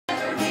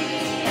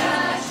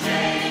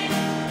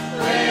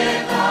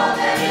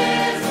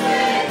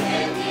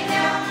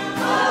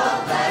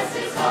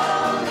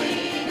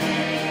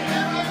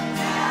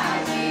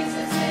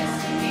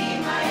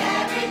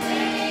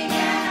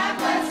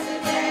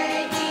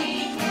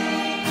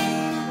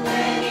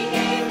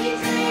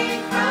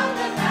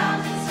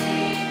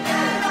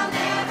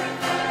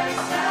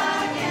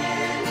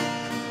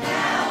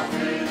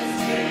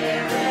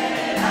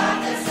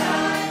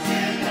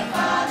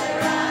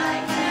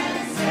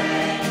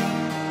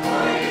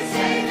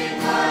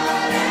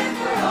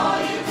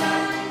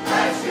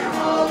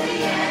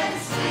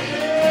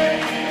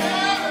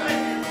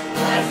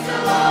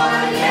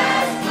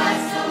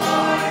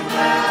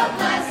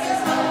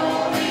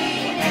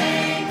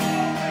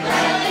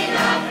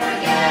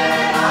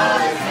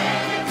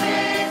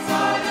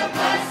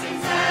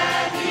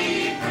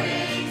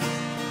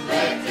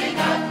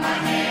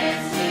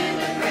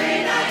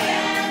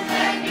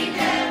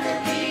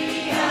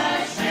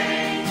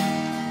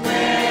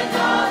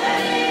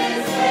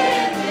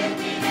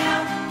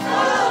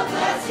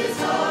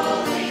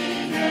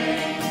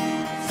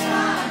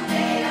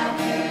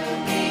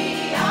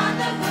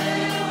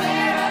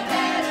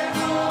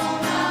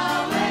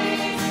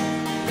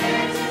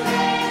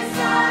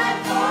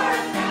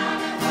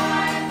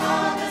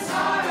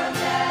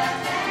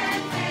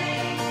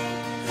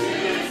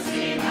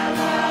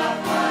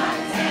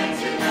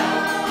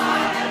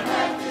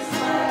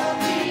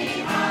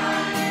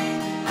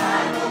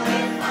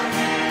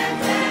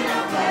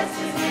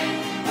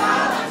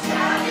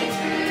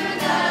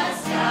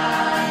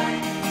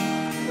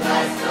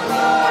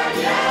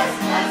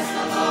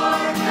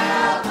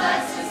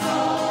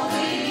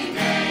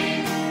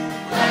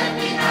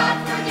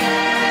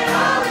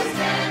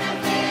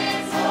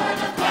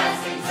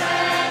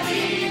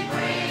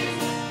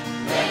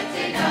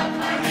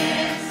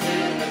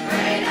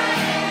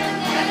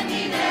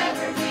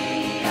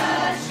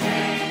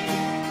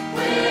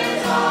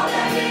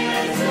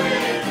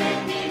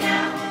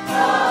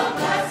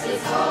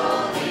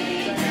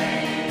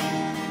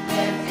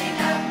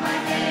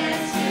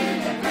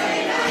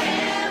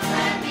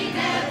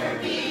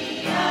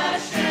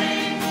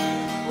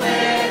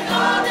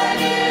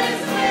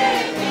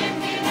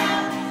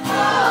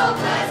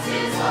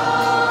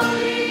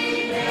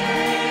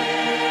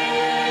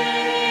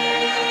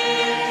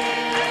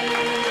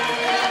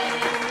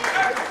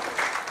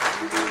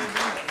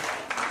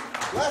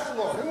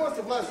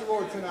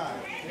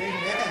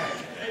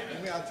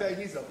tell you,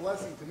 he's a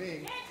blessing to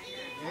me.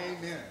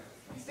 Amen.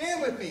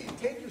 Stand with me.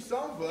 Take your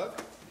song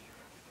book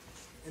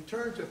and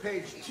turn to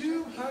page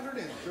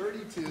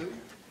 232.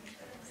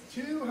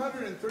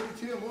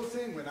 232, and we'll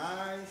sing When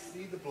I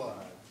See the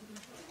Blood.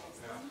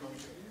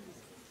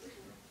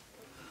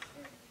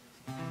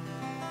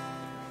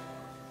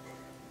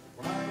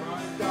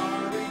 Christ,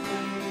 our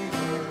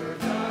Redeemer,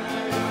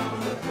 died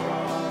on the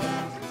cross,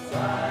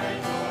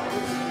 beside for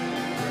his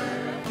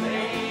sinner,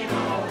 paid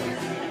all his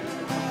sin.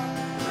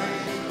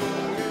 Praise for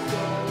his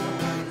soul,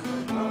 the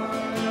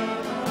blood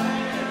of the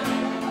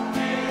Lamb,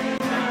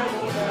 and I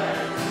will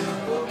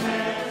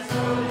pass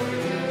over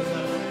his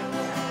land.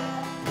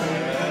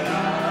 When I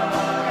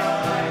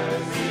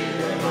see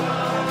the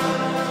blood, when I see the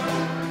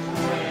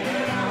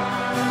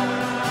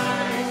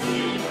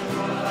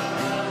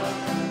blood,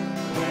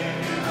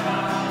 when I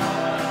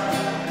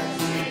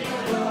see the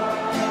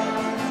blood,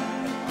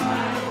 I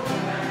will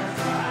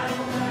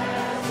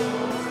pass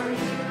over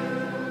you.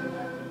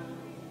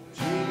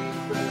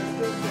 Jesus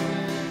the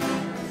Savior,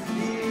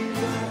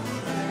 Jesus the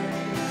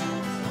Savior,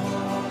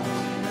 all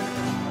men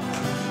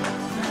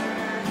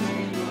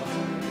standing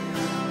alone,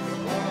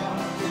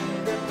 walking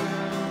the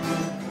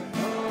mountain,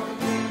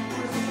 longing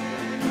for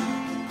sin,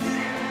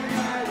 and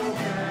I will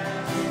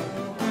pass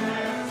over you. When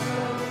I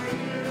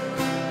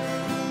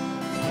see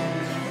the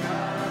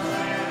blood,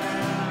 when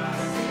I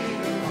see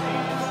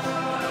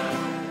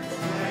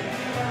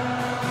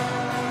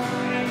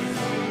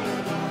the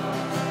blood,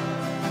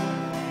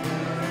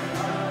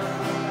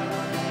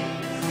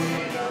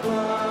 see the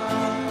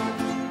blood,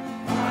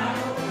 I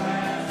will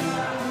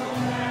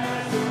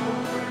pass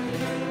over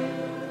you.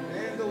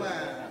 And the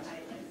last.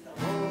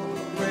 Oh,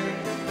 great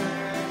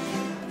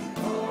compassion,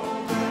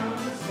 oh,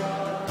 boundless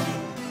love,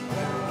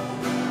 oh,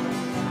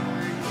 boundless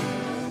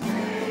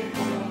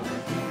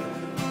faithfulness,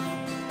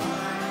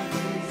 my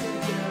peace and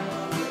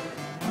shelter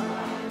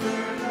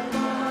under the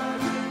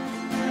blood,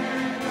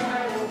 and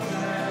I will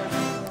pass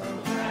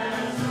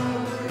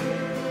over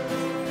you.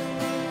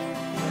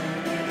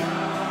 When I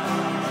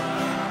see the blood,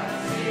 when I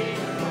see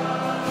the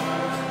blood,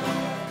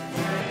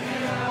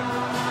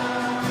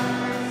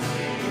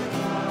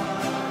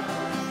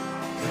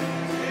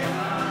 when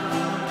I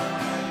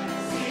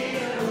see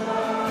the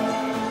blood,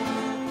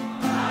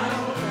 I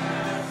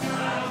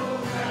will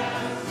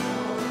pass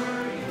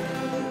over you.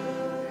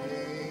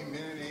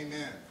 Amen,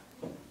 amen.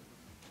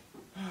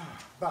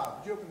 Bob,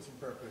 would you open us in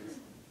prayer, please?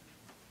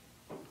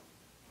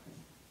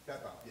 That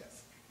Bob,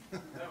 yes.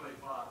 Heavenly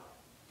Father,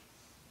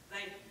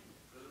 thank you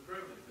for the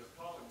privilege of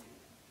calling you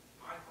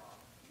my Father.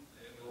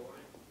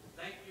 Lord,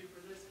 thank you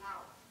for this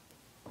house.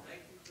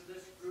 Thank you for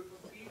this group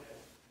of people.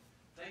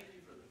 Thank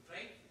you for the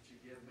faith that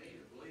you give me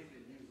to believe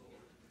in you,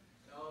 Lord.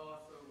 Oh,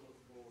 I so look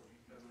forward to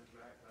you coming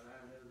back, but I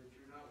know that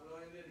you're not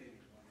willing that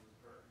anyone will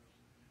perish.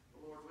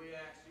 Lord, we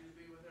ask you to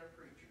be with our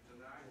preacher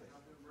tonight and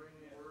help him bring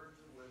words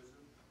and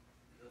wisdom,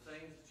 the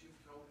things that you've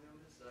told him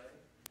to say.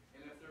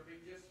 And if there be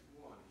just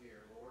one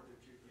here, Lord,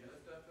 that you can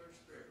lift up their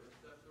spirit,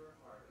 lift up their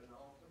heart, and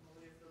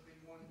ultimately if there be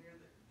one here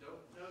that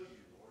don't know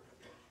you, Lord,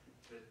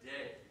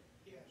 today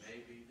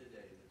may be the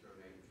day that their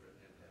names are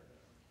written in heaven.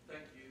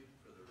 Thank you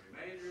for the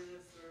remainder of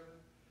this sermon.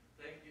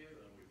 Thank you,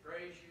 and we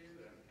praise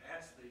you and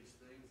ask these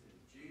things in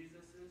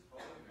Jesus'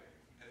 holy name.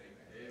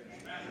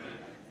 Amen.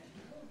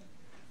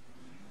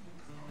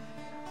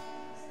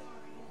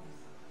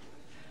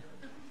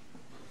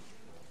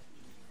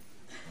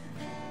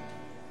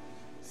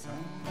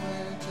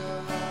 Somewhere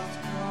just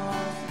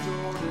across the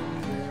Jordan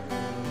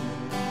River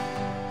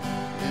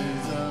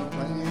is a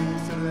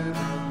place of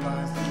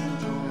everlasting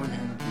joy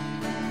and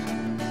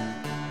peace,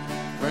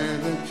 where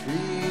the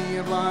tree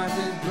of life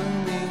is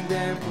blooming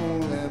there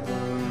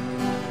forever,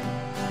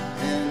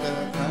 and a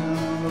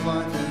crown of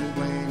life is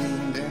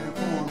waiting there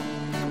for me.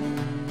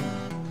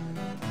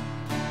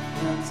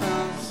 That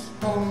sounds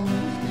home to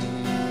me.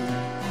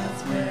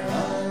 That's where I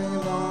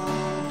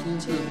long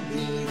to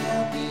be.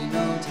 There'll be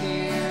no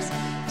tears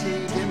to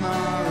dim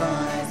our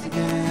eyes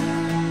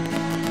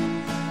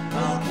again.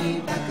 I'll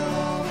keep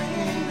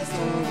echoing the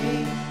story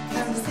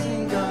as we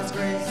sing God's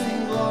grace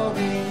and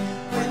glory,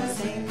 where the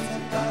saints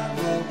of God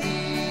will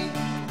be.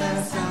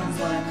 That sounds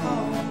like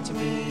home to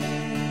me.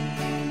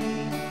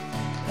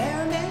 There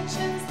are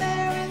mansions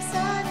there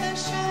inside the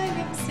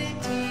shining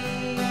city.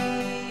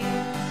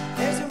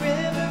 There's a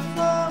river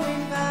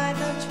flowing by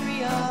the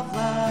tree of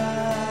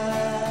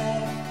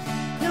life.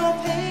 No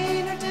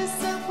pain or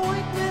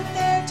disappointment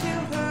there to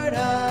hurt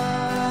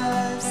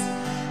us.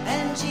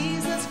 And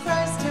Jesus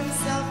Christ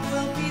himself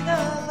will be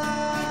the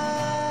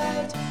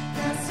light.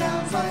 That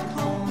sounds like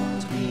home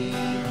to me.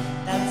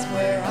 That's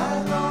where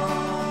I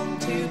long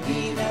to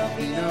be. There'll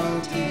be no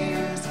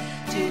tears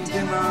to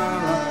dim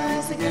our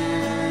eyes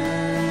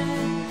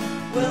again.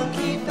 We'll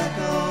keep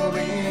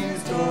echoing the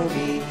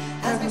story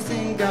as we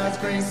sing God's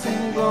grace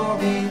and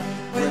glory,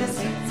 where the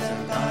saints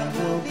of God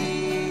will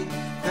be.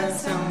 That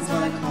sounds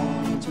like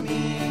home to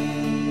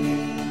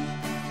me.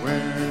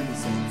 Where the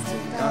saints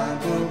of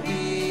God will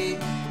be.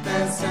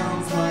 That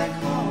sounds like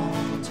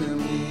home to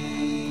me.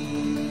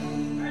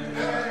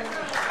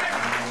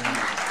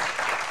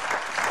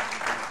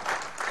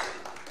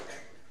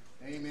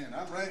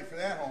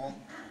 home.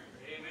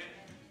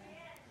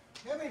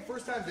 You have any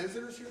first-time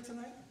visitors here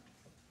tonight?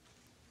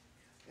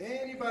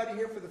 Anybody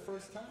here for the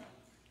first time?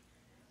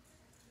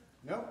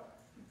 No?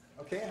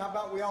 Okay, how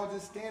about we all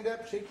just stand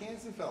up, shake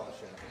hands, and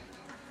fellowship?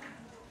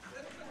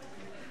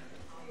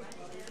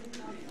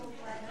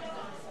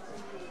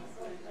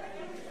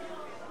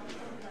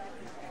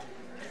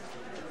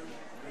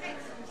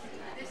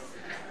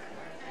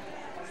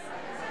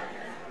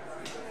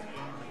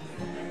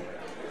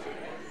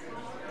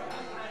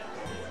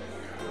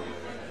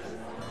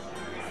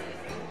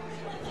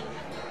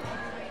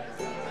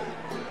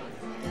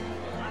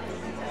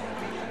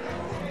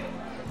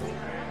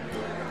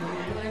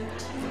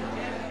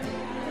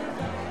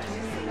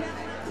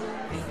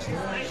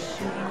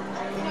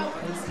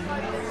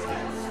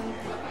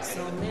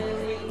 So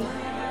many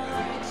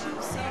nights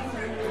you've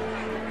suffered,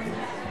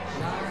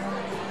 lying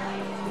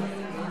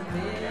in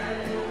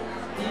bed,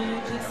 you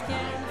just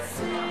can't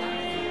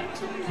seem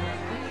to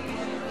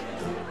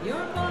breathe.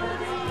 Your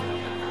body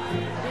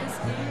is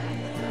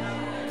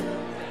ill,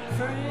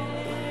 friend.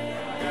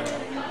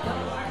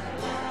 God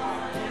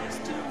likes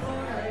to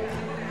worry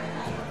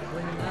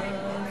when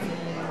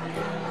nothing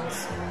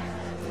else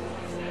will.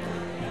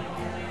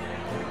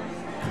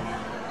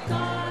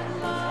 God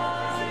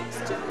likes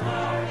to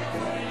worry.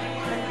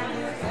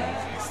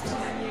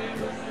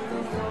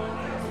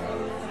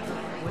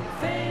 When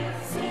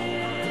faith's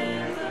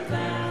in the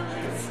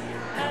balance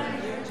and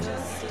you're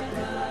just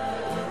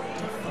about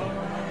to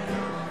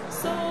fall,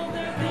 so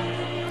there be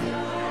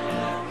no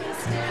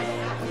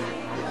mistake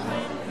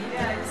when He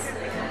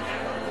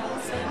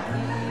blesses and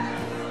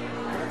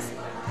heals.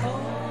 Oh,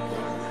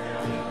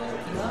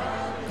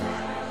 God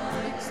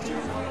likes to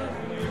work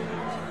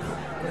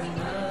when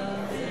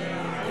nothing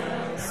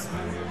else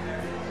will.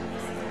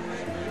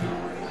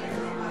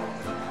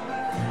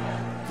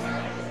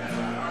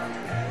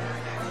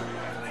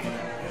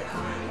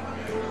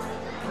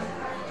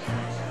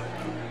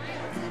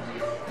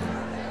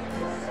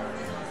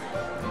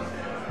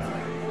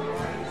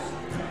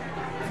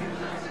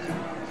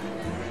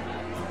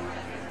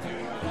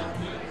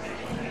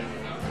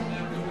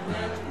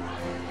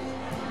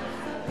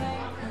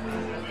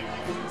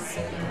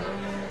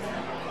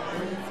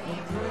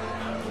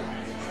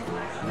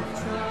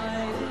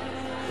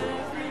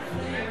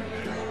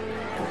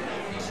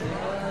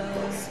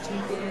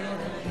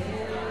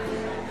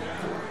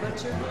 But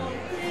you're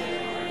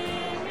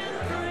hoping and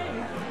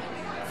praying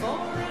for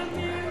a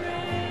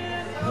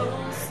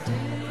miracle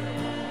still.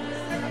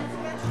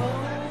 Oh,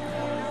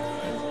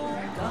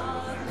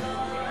 God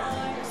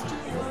likes to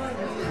work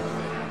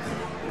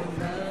when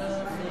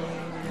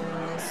nothing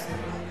else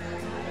will.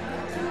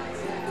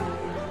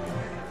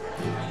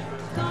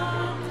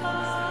 God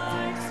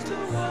likes to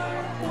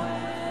work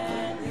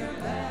when your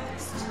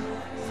back's to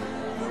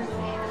the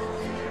wall,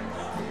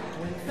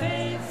 when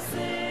faith's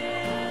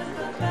in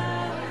the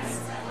balance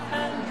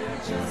and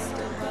you're just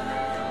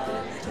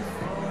about to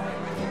fall.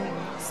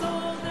 So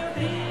there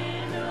be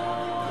no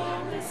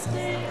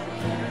mistake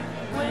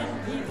when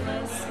He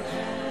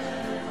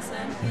blesses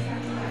and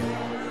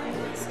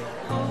heals.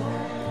 Oh,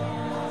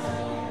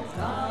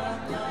 God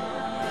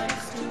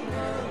likes to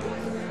work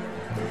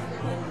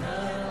when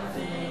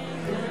nothing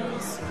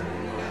else will.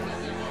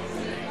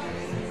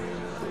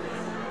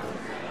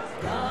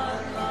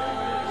 God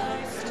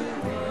likes to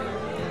work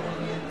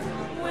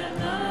when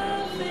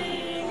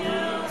nothing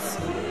else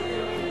will.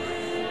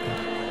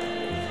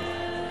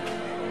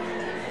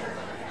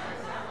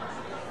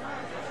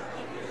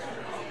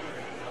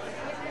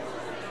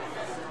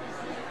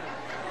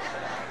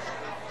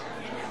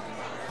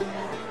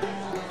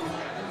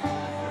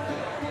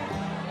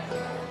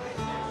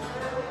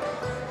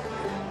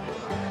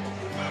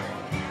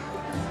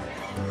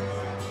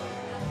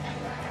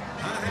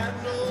 I had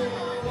no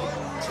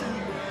one to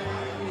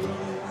blame.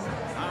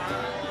 I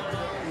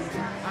wanted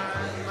to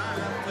hide my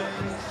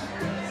face.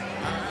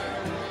 I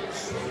was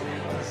so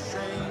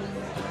ashamed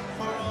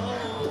for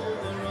all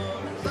the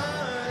wrongs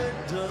I'd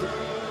done,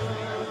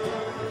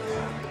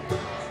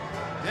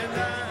 and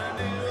I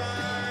knew I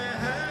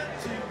had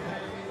to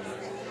pay.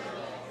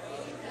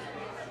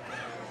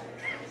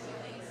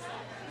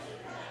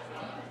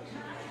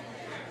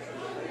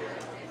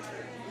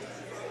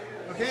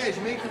 Okay, as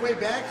you make your way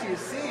back to your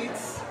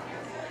seats,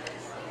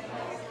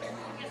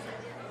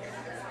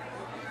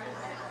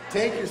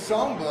 take your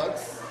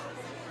songbooks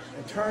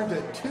and turn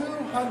to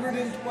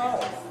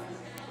 212.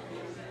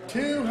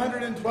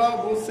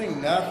 212, we'll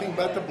sing Nothing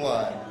But the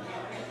Blood.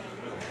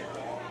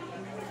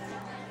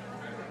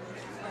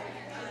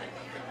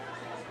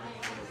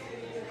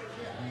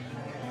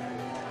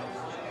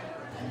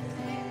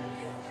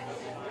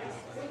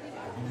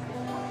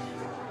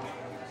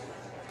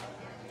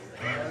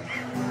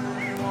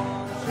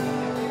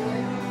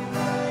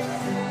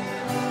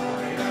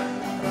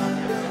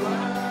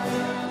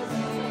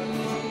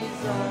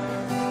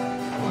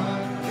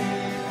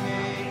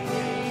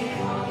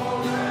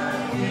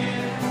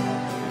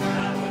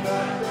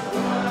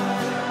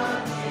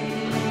 One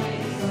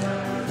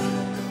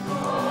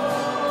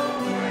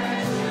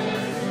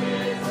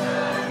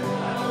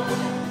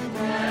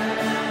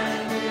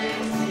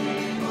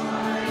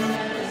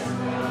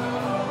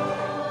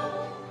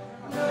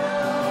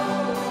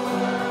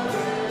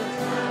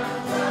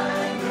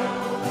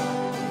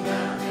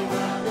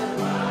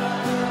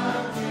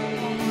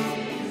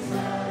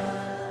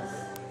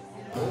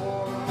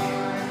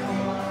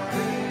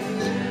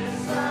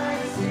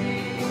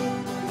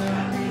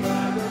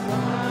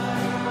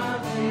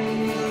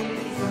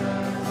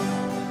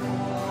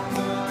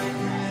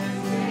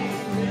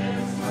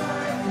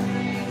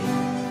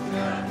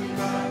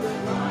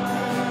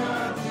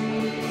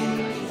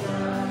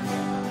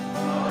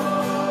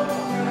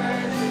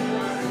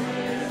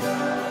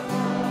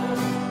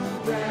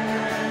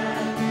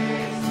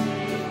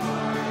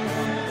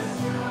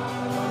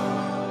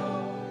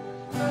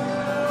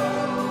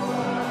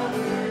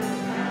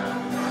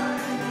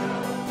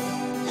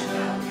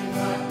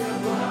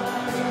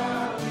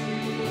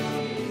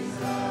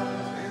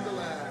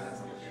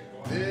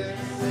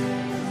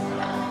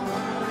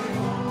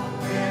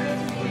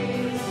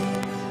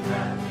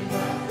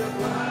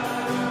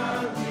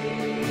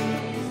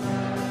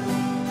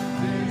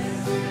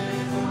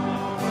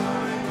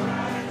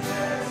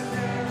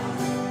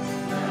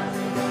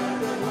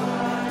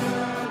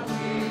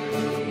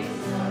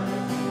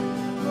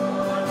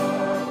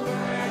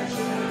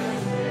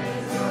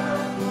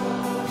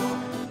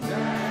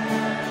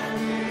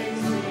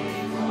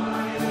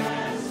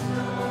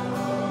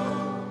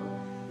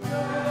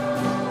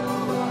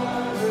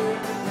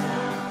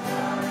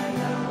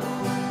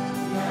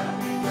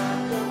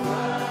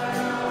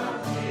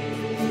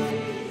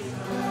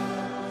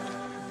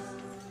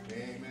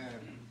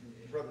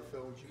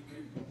would you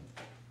do?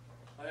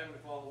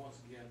 Heavenly Father,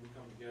 once again, we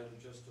come together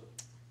just to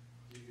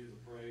give you the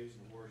praise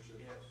and worship.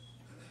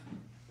 Yes.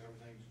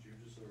 Everything that you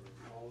deserve.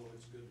 Although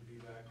it's good to be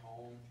back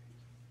home,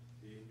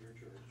 be in your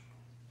church.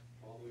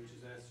 Although we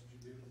just ask that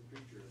you be with the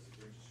preacher as he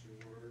brings us your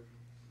word.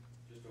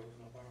 Just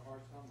open up our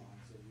hearts and our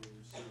minds so we'll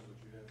receive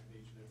what you have from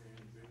each and every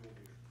individual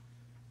here.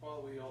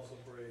 Father, we also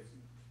pray, if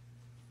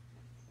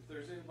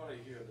there's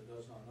anybody here that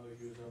does not know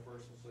you as our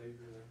personal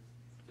Savior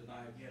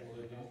tonight, before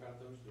they walk out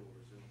those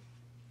doors, and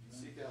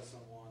seek out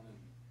someone and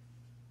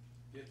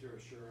get their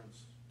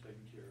assurance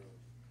taken care of.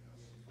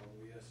 Father,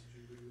 we ask that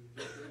you be with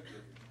them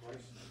in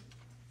Christ's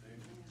name.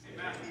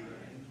 Amen.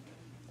 Amen.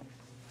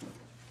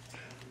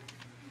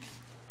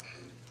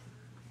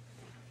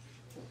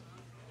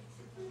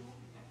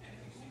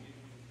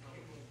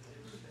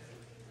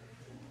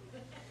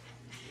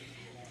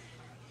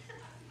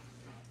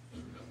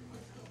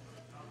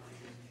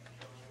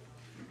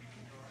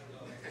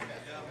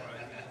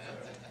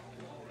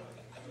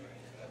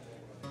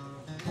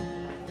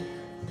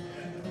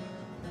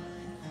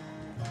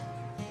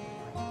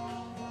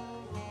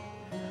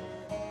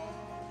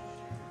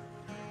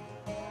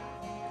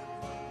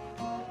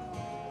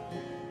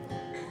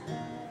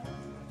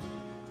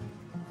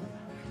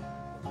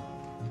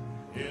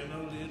 In a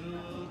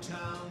little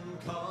town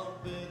called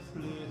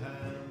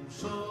Bethlehem,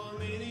 so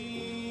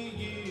many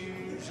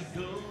years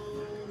ago,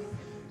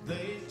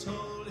 they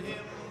told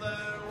him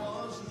there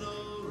was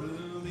no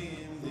room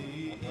in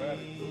the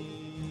inn.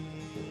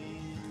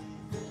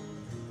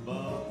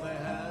 But they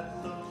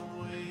had no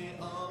way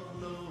of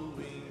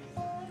knowing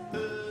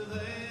who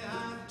they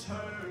had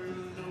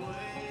turned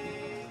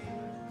away.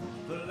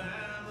 The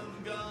Lamb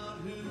of God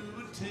who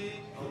would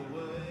take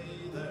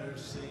away their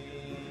sins.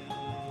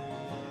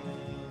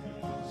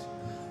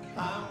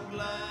 I'm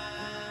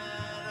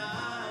glad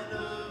I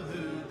know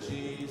who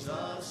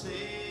Jesus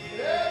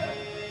is.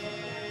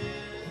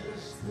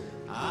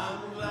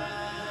 I'm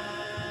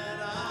glad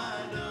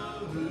I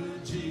know who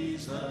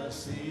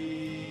Jesus is.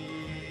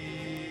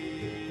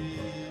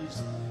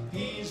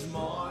 He's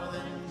more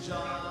than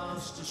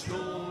just a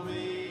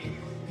story.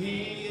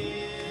 He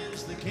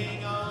is the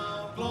King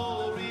of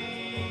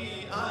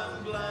glory.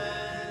 I'm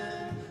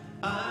glad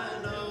I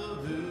know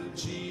who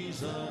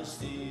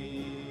Jesus is.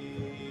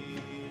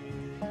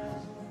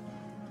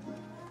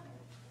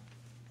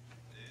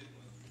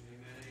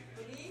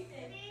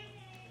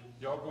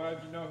 Y'all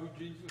glad you know who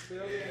Jesus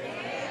is?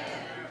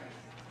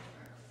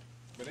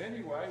 But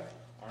anyway,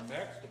 our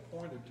next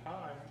appointed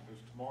time is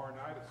tomorrow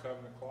night at 7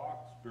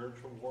 o'clock,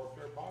 Spiritual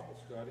Warfare Bible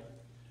Study,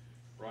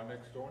 right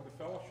next door in the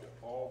fellowship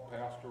hall.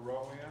 Pastor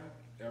Rowan,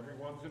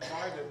 everyone's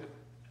invited.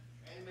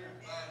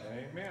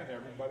 Amen.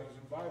 Everybody's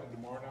invited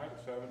tomorrow night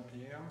at 7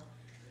 p.m.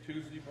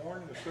 Tuesday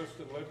morning,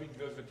 assisted living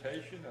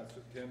visitation. That's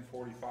at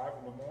 10:45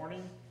 in the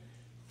morning.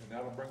 And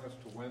that'll bring us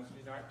to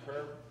Wednesday night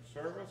prayer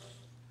service.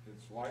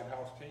 It's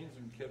Lighthouse Teens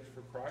and Kids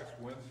for Christ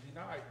Wednesday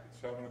night at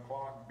 7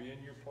 o'clock. Be in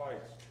your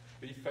place.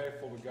 Be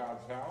faithful to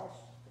God's house.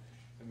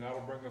 And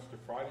that'll bring us to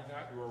Friday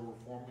night to our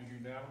Reformers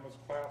Unanimous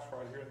class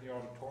right here in the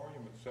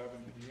auditorium at 7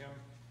 p.m.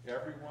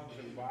 Everyone's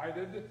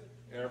invited.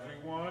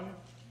 Everyone.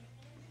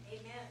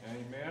 Amen.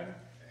 Amen.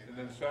 And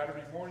then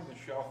Saturday morning, the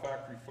Shell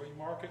Factory Flea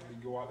Market. We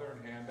go out there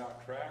and hand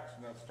out tracts,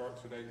 and that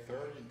starts at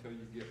 8:30 until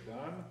you get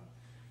done.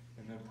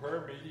 And then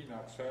prayer meeting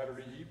on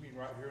Saturday evening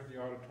right here in the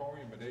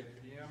auditorium at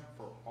 8 p.m.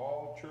 for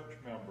all church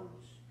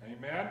members.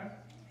 Amen?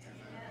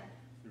 Amen.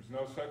 There's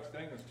no such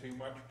thing as too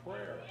much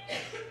prayer.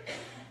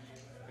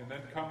 And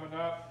then coming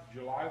up,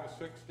 July the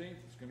 16th,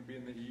 it's going to be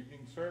in the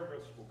evening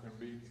service. We're going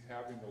to be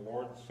having the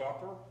Lord's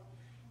Supper.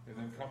 And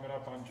then coming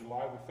up on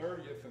July the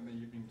 30th in the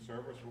evening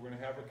service, we're going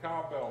to have a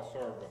cowbell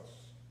service.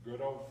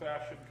 Good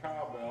old-fashioned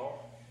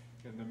cowbell.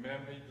 And the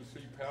men need to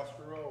see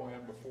Pastor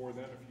Owen before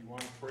then if you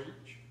want to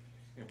preach.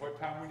 And what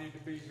time we need to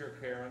be here,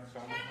 Karen?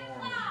 Sunday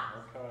morning.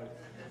 Okay.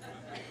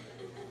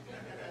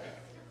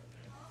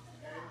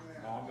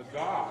 On the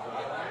dot. I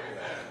like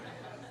that.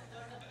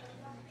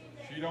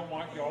 She don't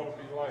want y'all to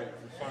be late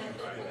for Sunday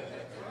school.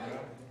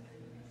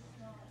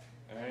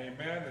 Amen.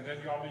 Amen. And then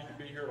y'all need to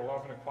be here at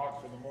 11 o'clock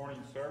for the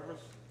morning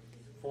service,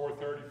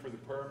 4:30 for the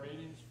prayer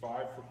meetings,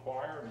 5 for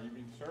choir, and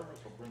evening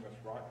service will bring us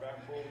right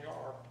back where we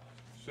are.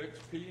 6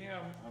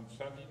 p.m. on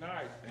Sunday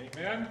night.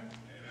 Amen? Amen.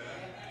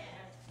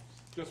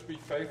 Just be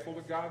faithful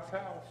to God's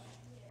house.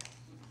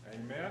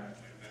 Amen? Amen.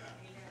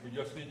 We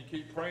just need to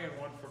keep praying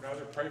one for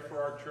another. Pray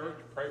for our church.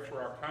 Pray for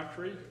our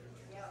country.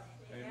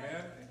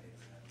 Amen?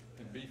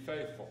 And be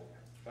faithful.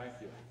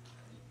 Thank you.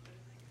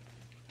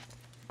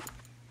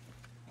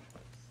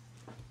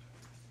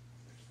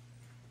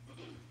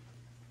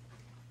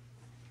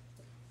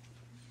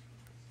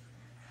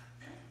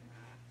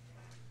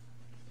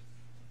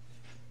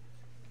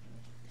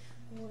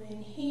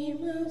 When he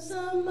moves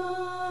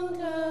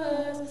among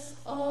us,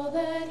 all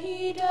that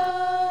he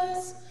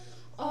does,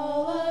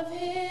 all of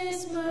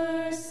his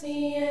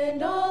mercy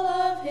and all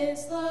of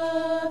his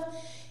love,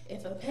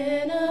 if a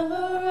pen of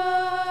a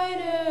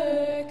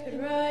writer could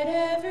write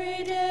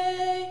every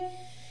day,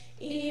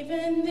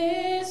 even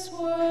this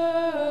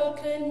world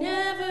could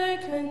never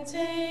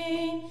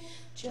contain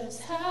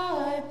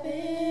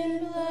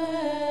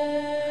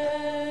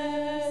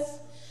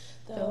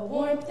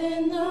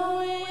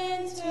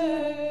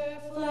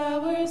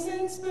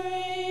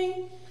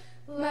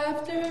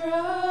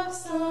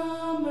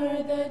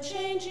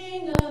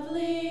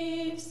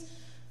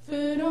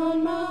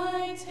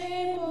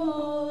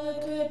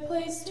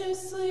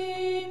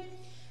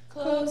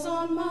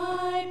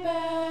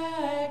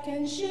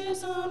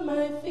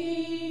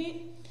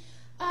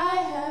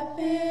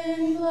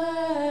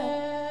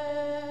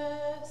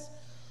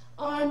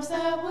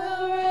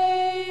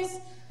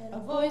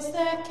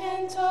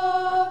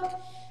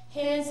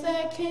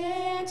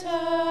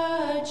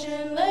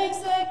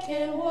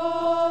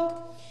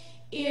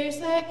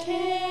that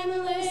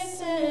can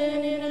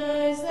listen and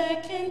eyes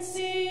that can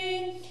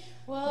see.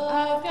 Well,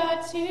 I've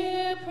got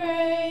to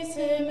praise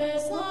him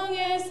as long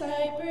as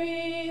I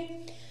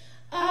breathe.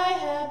 I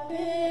have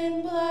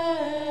been blessed.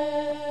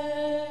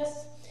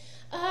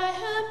 I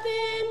have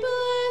been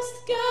blessed.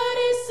 God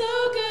is so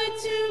good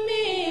to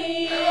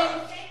me.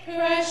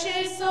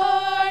 Precious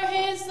are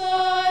his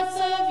thoughts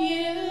of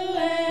you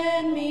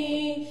and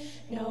me.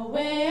 No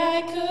way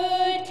I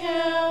could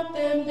count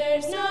them.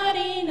 There's not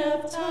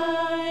enough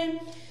time.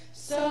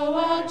 So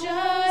I'll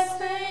just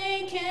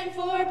thank him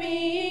for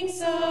being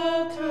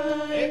so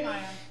kind.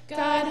 Amen.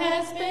 God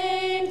has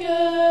been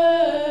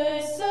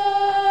good,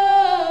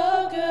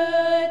 so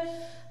good.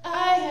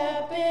 I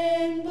have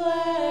been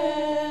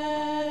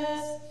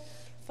blessed.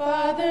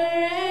 Father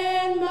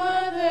and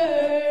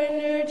mother,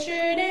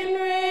 nurtured and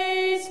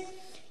raised.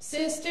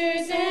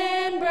 Sisters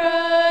and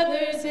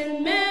brothers,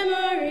 and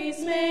memories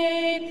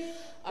made.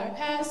 Our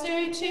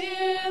pastor to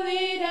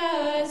lead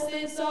us,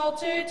 this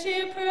altar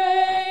to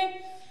pray.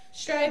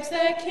 Stripes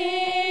that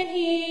can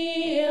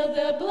heal,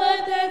 the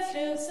blood that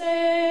still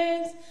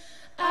saves.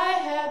 I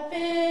have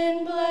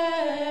been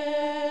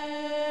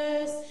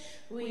blessed.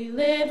 We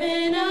live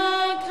in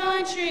a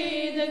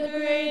country, the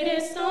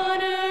greatest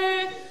on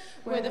earth,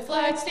 where the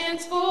flag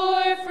stands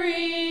for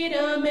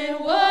freedom and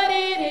what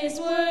it is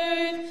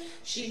worth.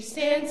 She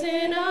stands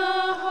in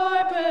a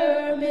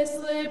harbor, Miss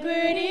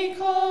Liberty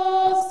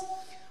calls.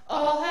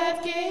 All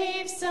have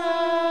gave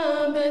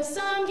some, but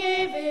some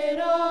gave it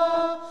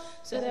all,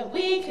 so that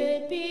we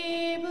could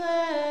be blessed.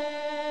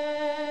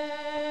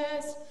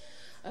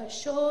 A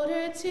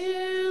shoulder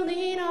to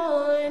lean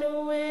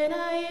on when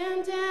I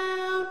am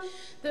down,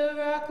 the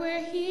rock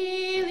where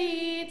he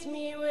leads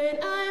me when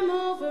I'm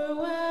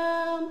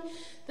overwhelmed,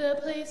 the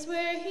place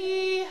where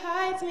he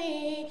hides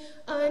me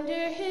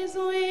under his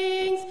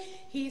wings.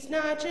 He's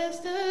not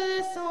just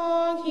a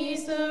song,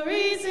 he's the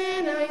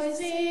reason I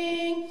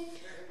sing.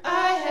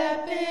 I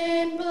have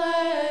been blessed.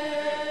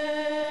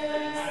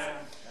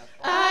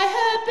 I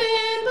have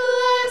been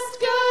blessed.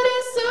 God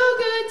is so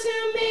good to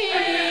me.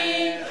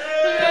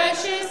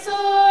 Precious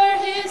are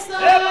his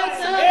thoughts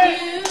of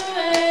you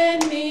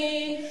and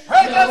me.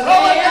 Praise his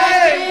holy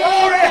name.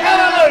 Glory,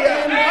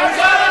 hallelujah.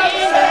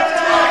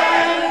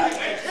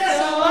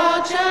 So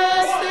I'll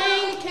just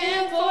thank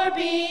him for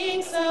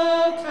being so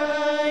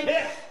kind.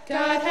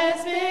 God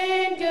has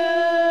been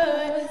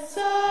good,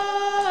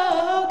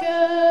 so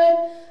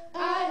good.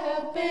 I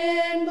have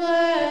been blessed.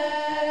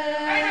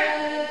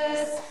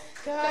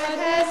 God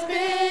has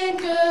been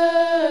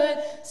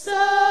good,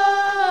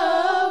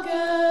 so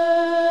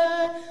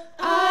good.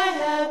 I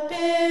have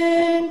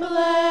been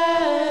blessed.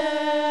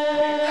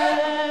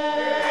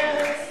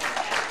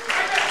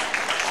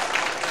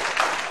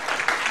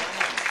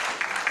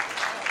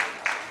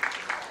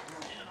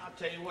 Man, I'll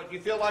tell you what, you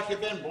feel like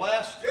you've been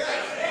blessed?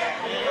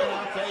 Man,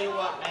 I'll tell you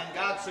what, man,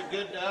 God's so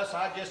good to us,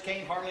 I just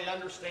can't hardly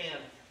understand,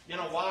 you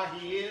know, why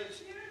he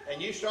is.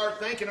 And you start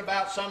thinking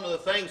about some of the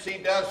things he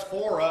does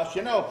for us.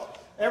 You know,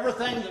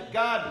 everything that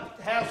God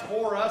has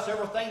for us,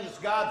 everything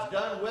that God's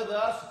done with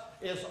us,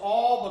 is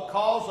all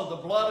because of the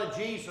blood of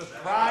Jesus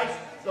Christ.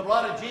 The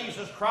blood of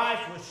Jesus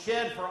Christ was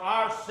shed for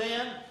our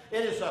sin.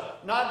 It is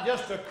not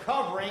just a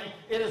covering,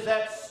 it is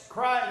that's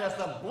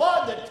the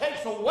blood that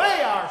takes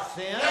away our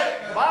sin.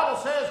 The Bible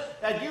says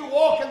that you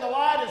walk in the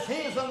light as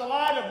he is in the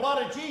light. The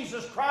blood of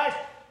Jesus Christ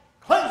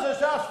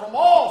cleanses us from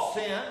all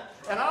sin.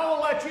 And I will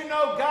let you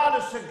know God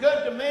is so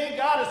good to me.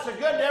 God is so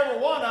good to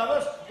every one of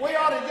us. We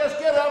ought to just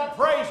get up and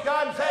praise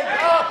God and say,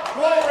 God,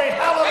 glory,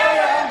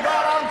 hallelujah. I'm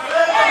glad I'm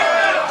saved.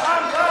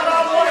 I'm glad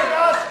I'm one of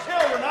God's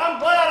children. I'm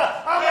glad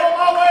I'm on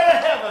my way to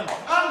heaven.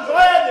 I'm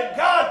glad that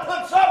God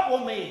puts up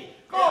with me.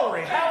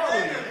 Glory,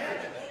 hallelujah.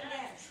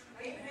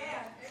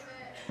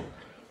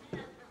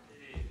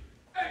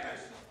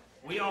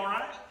 We all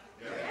right?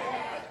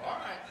 All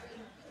right.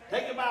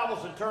 Take your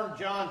Bibles and turn to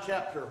John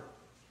chapter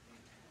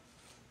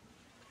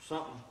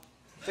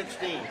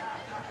 16.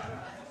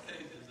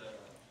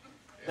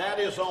 That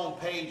is on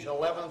page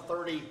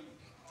 1139.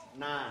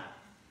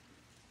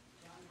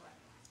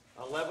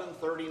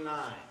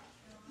 1139.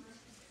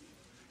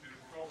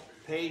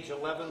 Page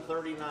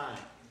 1139.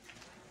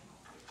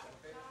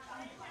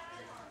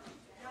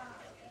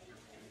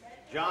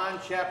 John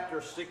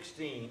chapter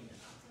 16.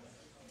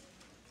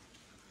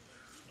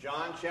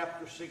 John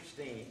chapter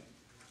 16.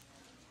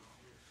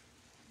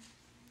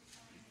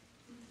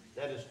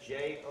 That is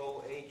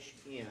John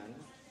 16,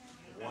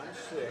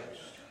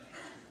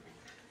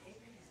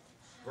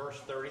 verse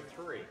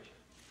 33.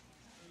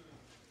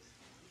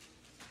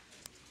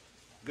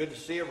 Good to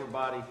see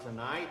everybody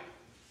tonight.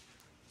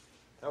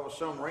 That was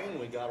some rain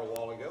we got a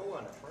while ago,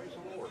 wasn't it? Praise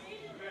the Lord.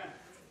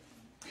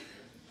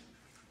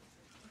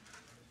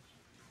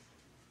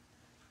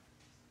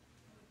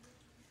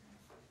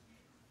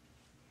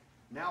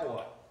 Now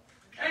what?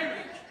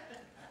 Amen.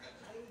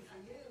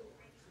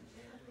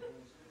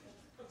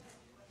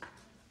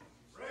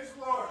 Praise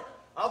the Lord.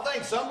 I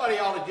think somebody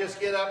ought to just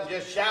get up and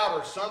just shout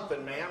or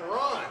something, man.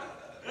 Run.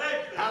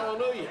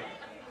 Hallelujah.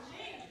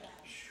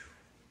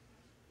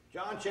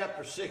 John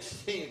chapter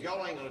 16. If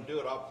y'all ain't going to do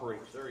it, I'll preach.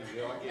 There you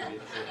go. I'll give you a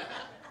chance.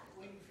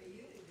 Waiting for you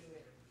to do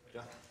it.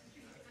 John.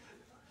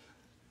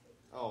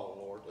 Oh,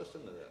 Lord,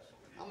 listen to this.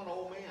 I'm an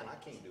old man. I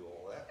can't do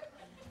all that.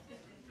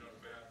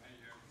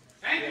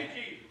 Thank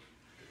you,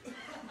 Jesus.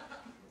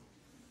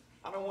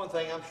 I know one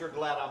thing. I'm sure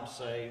glad I'm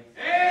saved.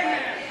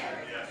 Amen.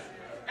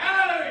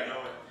 Hallelujah.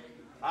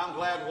 I'm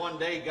glad one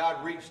day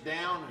God reached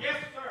down and Yes,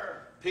 sir.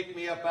 picked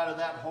me up out of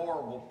that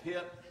horrible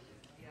pit.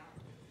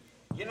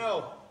 You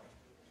know,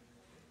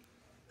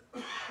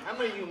 how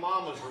many of you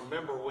mamas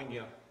remember when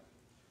you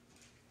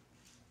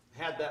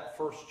had that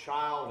first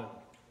child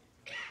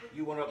and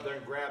you went up there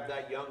and grabbed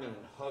that young'un and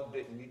hugged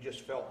it and you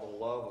just felt the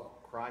love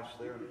of Christ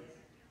there?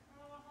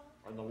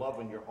 And the love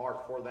in your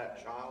heart for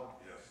that child?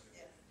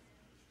 Yes.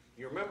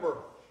 You remember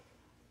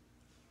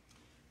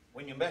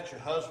when you met your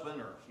husband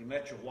or you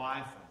met your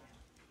wife and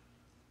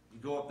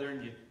you go up there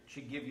and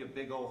she'd give you a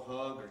big old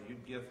hug, or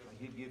he'd give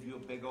you a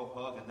big old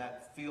hug, and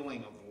that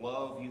feeling of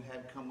love you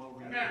had come over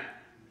you? Amen.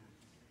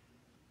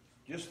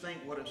 Just think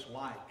what it's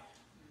like.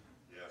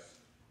 Yes.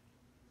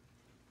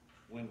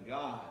 When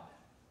God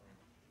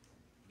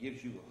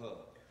gives you a hug.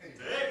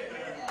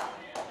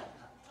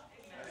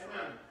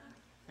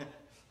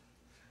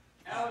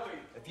 Hallelujah.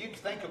 If you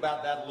think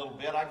about that a little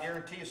bit, I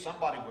guarantee you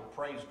somebody would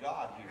praise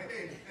God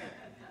here.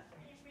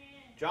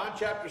 John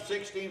chapter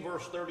 16,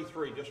 verse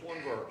 33, just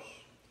one verse.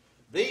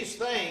 These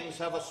things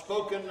have I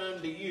spoken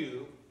unto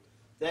you,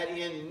 that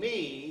in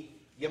me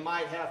you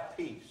might have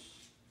peace.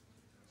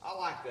 I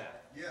like that.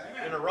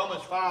 Yeah. You know,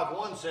 Romans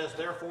 5:1 says,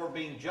 therefore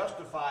being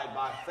justified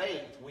by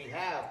faith, we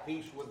have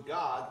peace with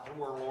God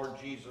through our Lord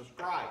Jesus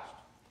Christ.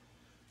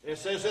 It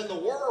says, in the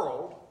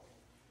world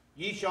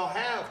ye shall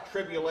have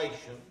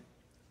tribulation,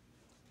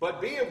 but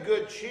be of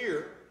good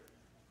cheer.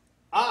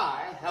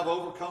 I have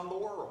overcome the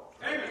world.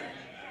 Amen.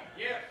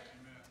 Yes.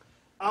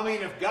 I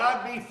mean, if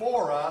God be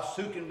for us,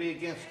 who can be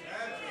against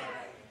us?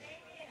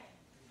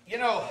 You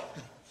know,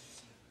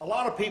 a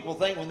lot of people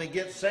think when they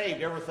get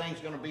saved,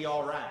 everything's going to be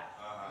all right.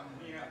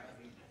 Yeah.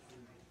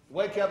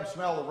 Wake up and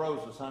smell the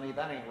roses, honey.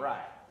 That ain't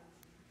right.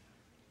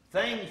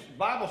 Things, the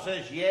Bible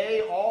says,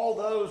 yea, all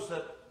those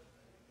that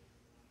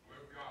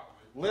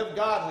live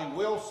godly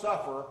will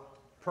suffer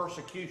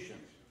persecution.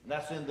 And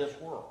that's in this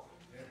world.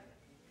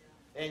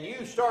 And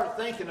you start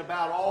thinking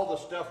about all the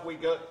stuff we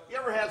go. You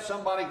ever had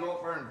somebody go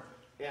up there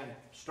and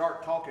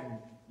start talking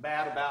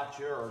bad about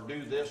you, or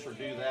do this or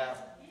do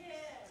that?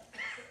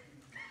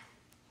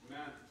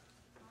 Amen.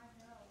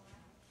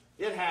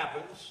 It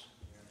happens,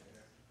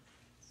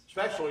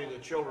 especially the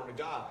children of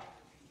God.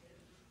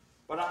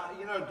 But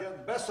the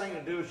best thing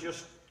to do is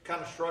just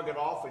kind of shrug it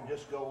off and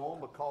just go on,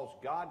 because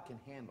God can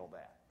handle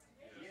that.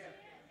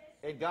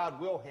 And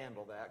God will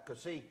handle that,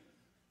 because see,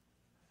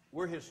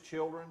 we're His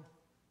children,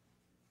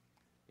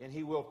 and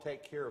He will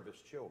take care of His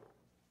children.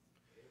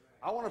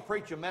 I want to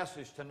preach a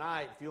message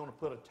tonight, if you want to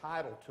put a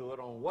title to it,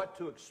 on what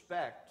to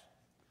expect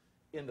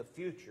in the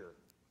future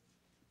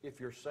if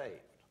you're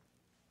saved.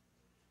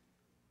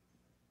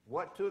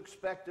 What to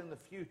expect in the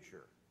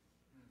future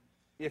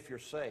if you're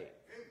saved.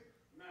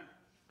 Amen.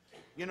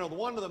 You know,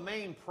 one of the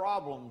main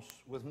problems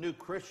with new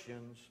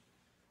Christians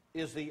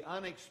is the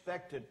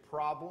unexpected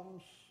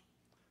problems,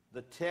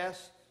 the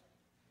tests,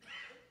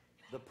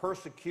 the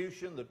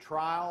persecution, the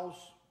trials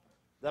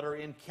that are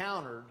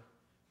encountered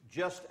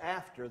just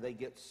after they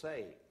get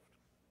saved.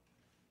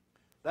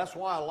 That's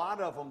why a lot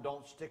of them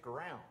don't stick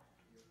around.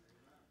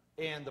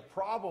 And the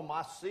problem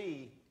I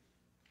see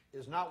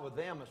is not with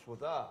them, it's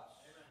with us.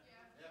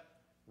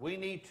 We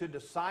need to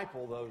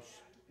disciple those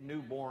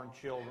newborn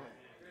children.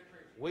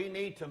 We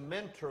need to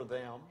mentor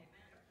them.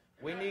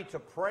 We need to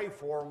pray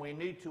for them. We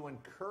need to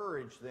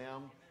encourage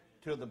them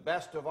to the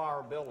best of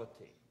our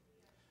ability.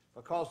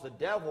 Because the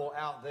devil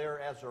out there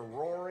as a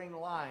roaring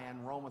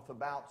lion roameth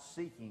about,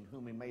 seeking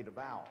whom he may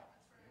devour.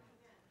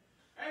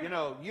 You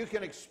know, you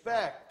can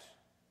expect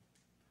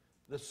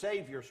the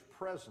Savior's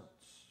presence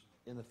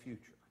in the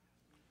future.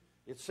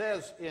 It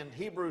says in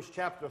Hebrews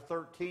chapter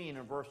 13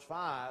 and verse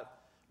 5,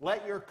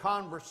 let your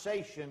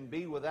conversation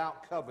be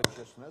without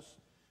covetousness.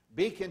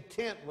 Be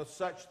content with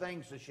such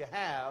things as you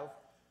have,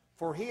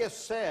 for he has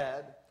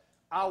said,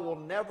 I will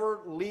never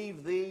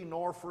leave thee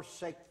nor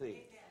forsake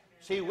thee.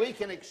 See, we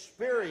can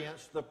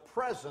experience the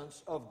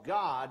presence of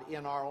God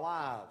in our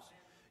lives.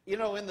 You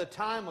know, in the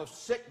time of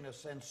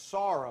sickness and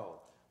sorrow,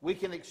 we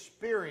can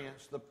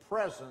experience the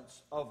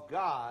presence of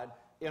God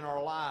in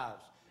our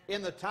lives.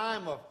 In the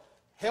time of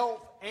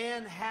health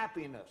and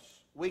happiness,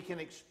 we can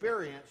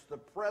experience the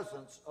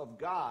presence of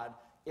God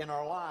in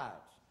our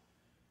lives.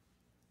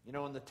 You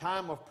know, in the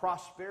time of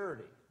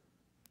prosperity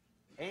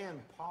and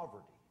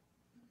poverty,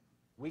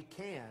 we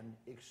can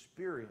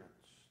experience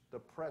the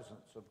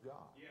presence of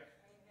God. Yes.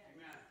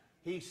 Amen.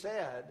 He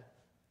said,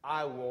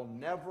 I will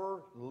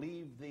never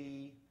leave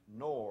thee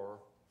nor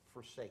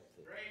forsake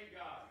thee. Praise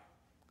God.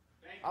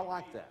 Thank I you,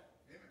 like Jesus. that.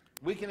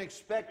 We can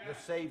expect the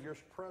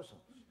Savior's presence.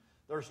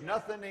 There's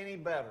nothing any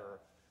better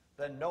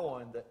than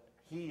knowing that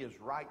He is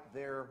right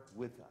there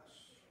with us.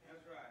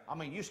 That's right. I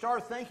mean, you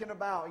start thinking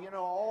about,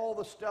 all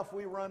the stuff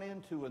we run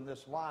into in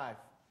this life.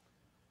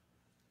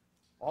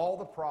 all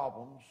the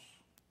problems,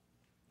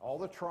 all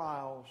the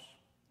trials,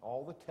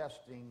 all the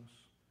testings,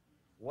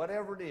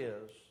 whatever it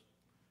is,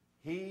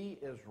 He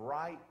is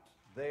right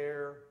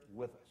there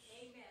with us.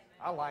 Amen.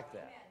 I like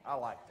that. I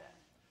like that.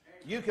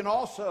 You can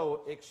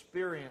also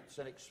experience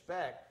and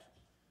expect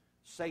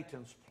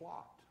Satan's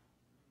plot.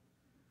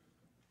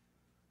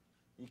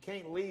 You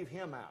can't leave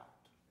him out.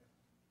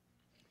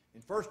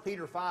 In 1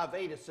 Peter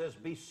 5:8 it says,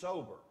 be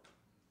sober.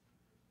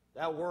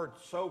 That word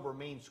sober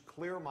means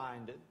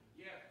clear-minded.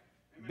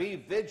 Be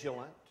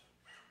vigilant.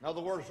 In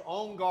other words,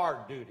 on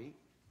guard duty.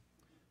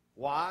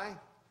 Why?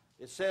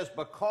 It says,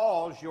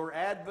 because your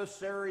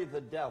adversary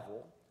the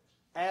devil,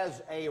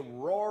 as a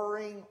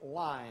roaring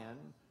lion,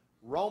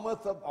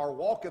 roameth or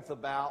walketh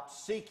about,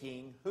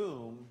 seeking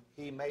whom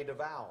he may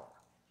devour.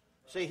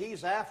 See,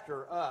 he's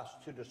after us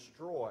to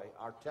destroy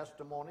our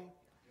testimony.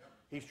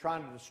 He's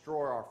trying to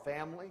destroy our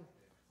family,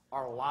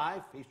 our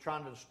life. He's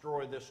trying to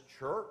destroy this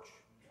church.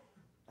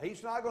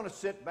 He's not going to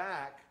sit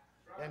back.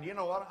 And you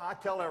know what? I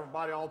tell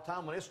everybody all the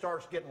time, when it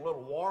starts getting a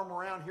little warm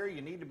around here,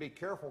 you need to be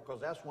careful because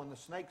that's when the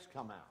snakes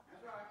come out.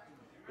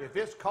 If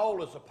it's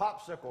cold as a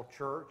popsicle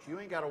church, you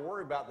ain't got to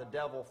worry about the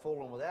devil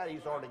fooling with that.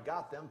 He's already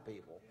got them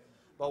people.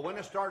 But when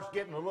it starts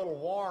getting a little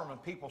warm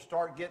and people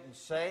start getting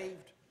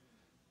saved,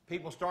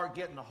 people start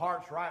getting the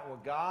hearts right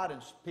with God,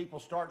 and people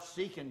start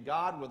seeking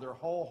God with their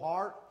whole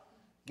heart,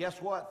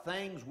 guess what?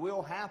 Things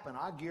will happen.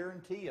 I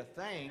guarantee you,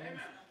 things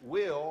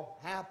will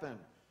happen.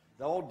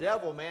 The old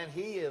devil, man,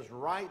 he is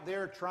right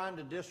there trying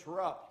to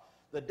disrupt.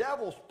 The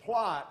devil's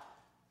plot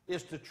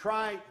is to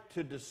try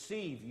to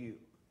deceive you.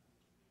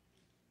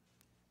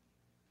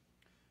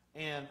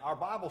 And our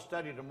Bible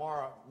study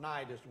tomorrow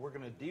night is we're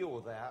going to deal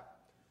with that.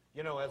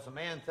 You know, as a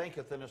man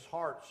thinketh in his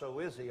heart, so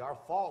is he. Our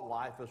thought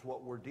life is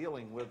what we're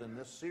dealing with in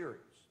this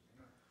series.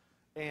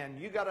 And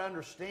you got to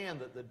understand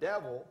that the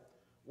devil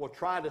will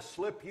try to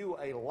slip you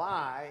a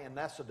lie, and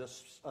that's a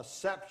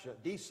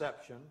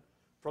deception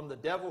from the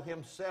devil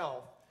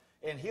himself.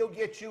 And he'll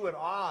get you at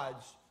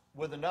odds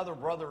with another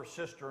brother or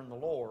sister in the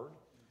Lord.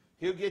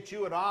 He'll get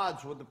you at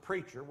odds with the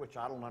preacher, which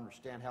I don't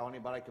understand how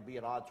anybody could be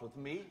at odds with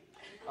me.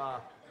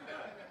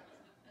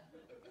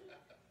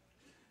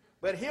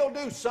 But he'll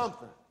do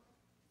something.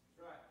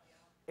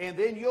 And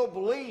then you'll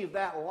believe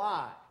that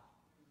lie.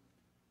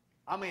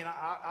 I mean,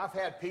 I've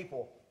had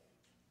people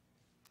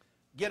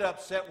get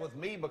upset with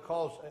me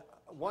because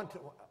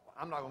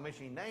I'm not going to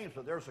mention any names,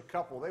 but there's a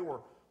couple, they were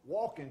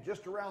walking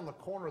just around the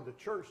corner of the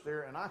church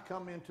there, and I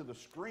come into the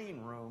screen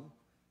room,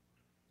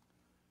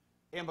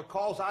 and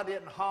because I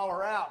didn't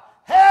holler out,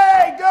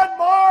 hey, good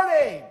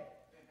morning,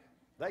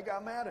 they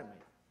got mad at me.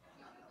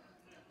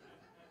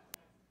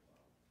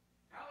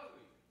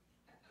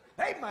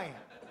 Amen.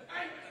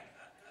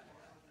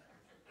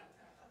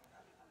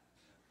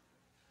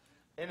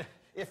 And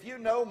if you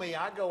know me,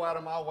 I go out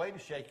of my way to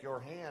shake your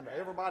hand.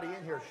 Everybody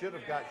in here should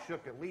have got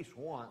shook at least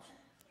once.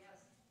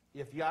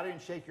 If I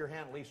didn't shake your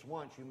hand at least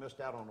once, you missed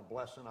out on a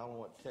blessing. I don't know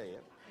what to tell you.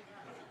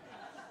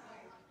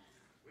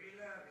 We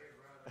love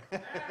you,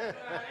 brother.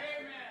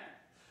 Amen.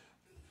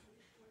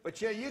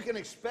 But yeah, you can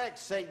expect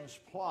Satan's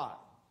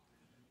plot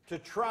to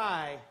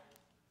try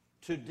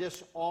to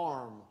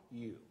disarm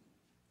you.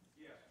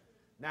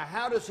 Now,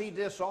 how does he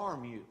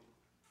disarm you?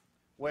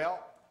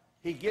 Well,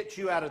 he gets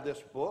you out of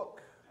this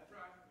book.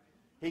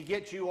 He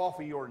gets you off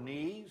of your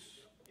knees.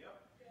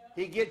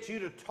 He gets you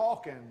to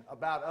talking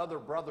about other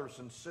brothers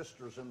and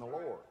sisters in the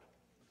Lord.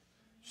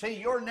 See,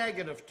 your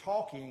negative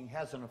talking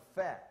has an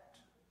effect.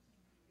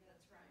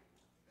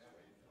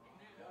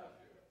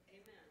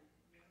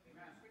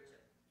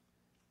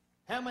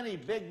 How many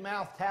big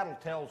mouth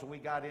tattletales have we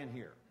got in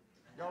here?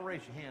 Y'all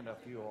raise your hand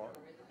up if you are.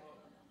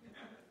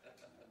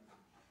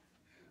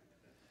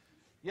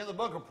 You know, the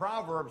book of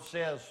Proverbs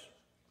says,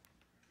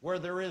 where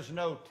there is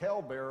no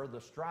talebearer,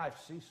 the strife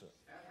ceaseth.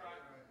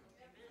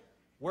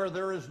 Where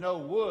there is no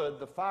wood,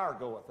 the fire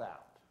goeth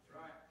out.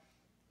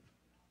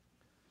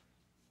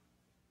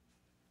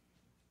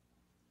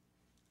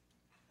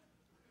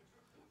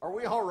 Are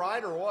we all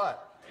right or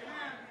what?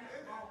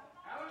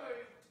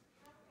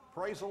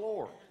 Praise the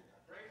Lord.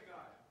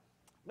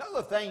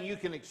 Another thing you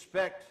can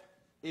expect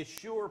is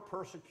sure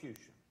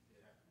persecution.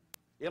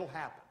 It'll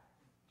happen.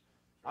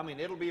 I mean,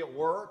 it'll be at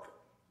work,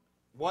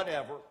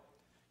 whatever.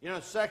 You know,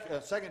 2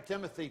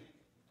 Timothy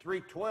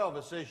 3:12,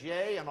 it says,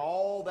 yea, and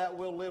all that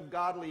will live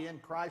godly in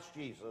Christ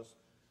Jesus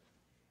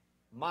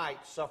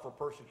might suffer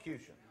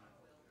persecution.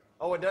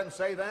 Oh, it doesn't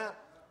say that?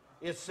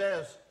 It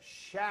says,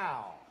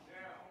 shall,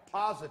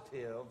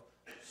 positive,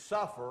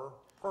 suffer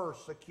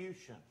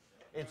persecution.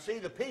 And see,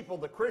 the people,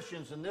 the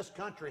Christians in this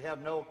country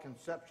have no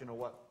conception of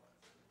what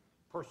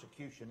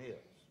persecution is.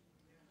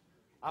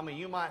 I mean,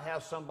 you might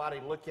have somebody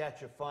look at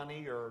you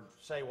funny or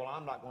say, well,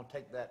 I'm not going to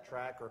take that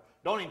track, or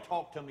don't even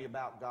talk to me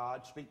about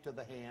God, speak to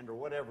the hand, or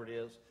whatever it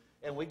is,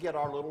 and we get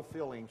our little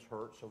feelings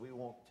hurt, so we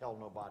won't tell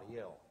nobody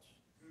else.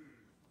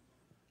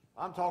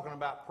 I'm talking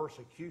about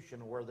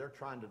persecution where they're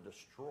trying to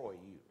destroy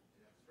you.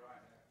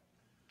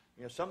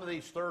 You know, some of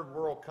these third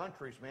world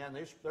countries, man,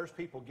 there's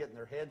people getting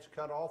their heads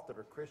cut off that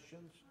are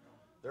Christians.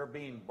 They're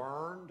being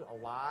burned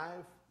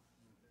alive.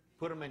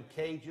 put them in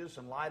cages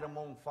and light them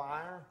on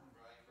fire.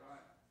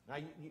 Now,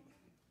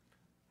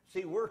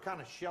 see, we're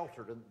kind of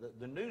sheltered.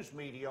 The news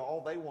media,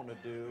 all they want to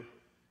do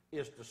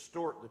is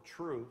distort the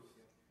truth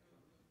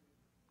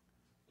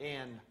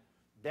and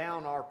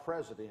down our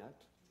president.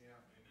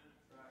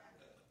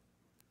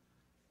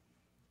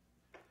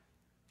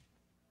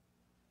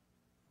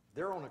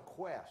 They're on a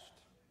quest.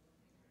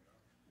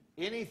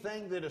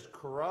 Anything that is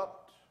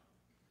corrupt,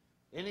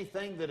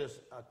 anything that is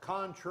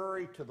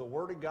contrary to the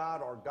Word of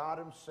God or God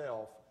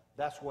Himself,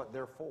 that's what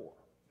they're for.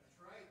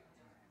 That's right.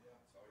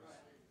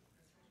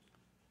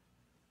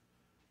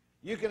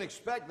 You can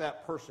expect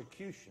that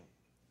persecution.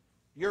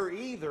 You're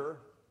either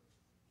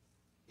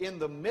in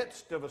the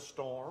midst of a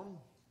storm,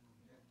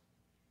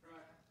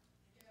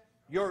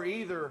 you're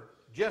either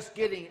just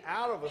getting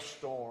out of a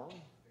storm,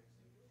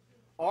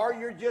 or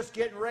you're just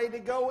getting ready to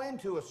go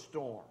into a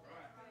storm.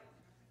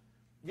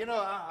 You know,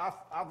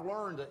 I've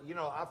learned that, you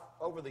know,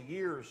 over the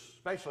years,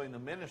 especially in the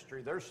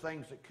ministry, there's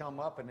things that come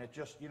up and it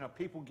just, you know,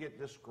 people get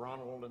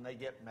disgruntled and they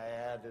get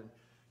mad and,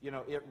 you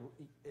know, it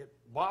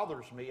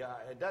bothers me.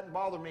 It doesn't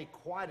bother me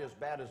quite as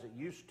bad as it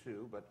used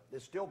to, but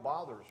it still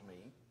bothers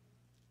me.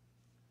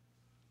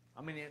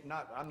 I mean,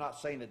 I'm not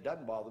saying it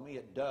doesn't bother me,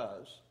 it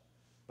does.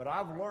 But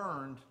I've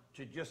learned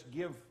to just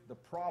give the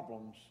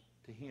problems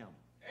to Him.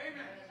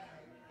 Amen.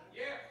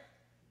 Yes.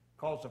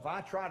 Because if I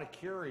try to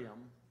carry them,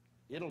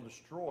 it'll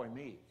destroy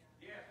me.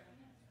 Yes.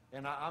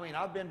 And I mean,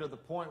 I've been to the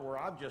point where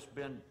I've just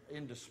been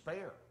in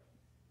despair.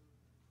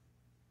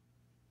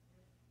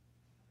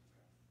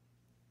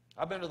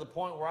 I've been to the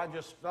point where I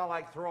just felt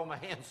like throwing my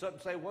hands up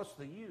and say, what's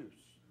the use?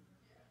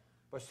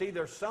 But see,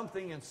 there's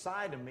something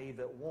inside of me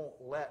that won't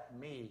let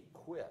me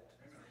quit.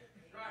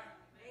 Right.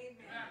 Amen.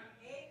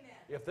 Amen.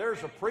 If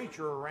there's a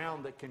preacher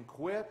around that can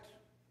quit,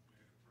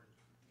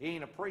 he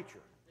ain't a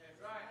preacher.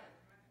 That's right.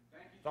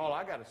 Thank you. That's all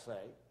I got to say.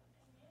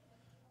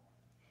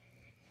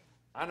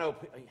 I know.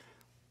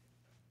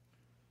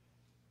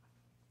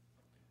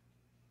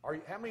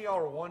 How many of y'all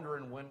are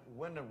wondering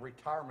when the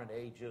retirement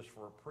age is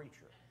for a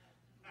preacher?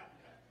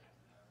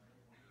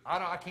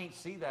 I can't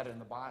see that in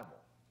the Bible.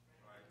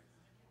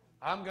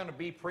 I'm going to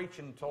be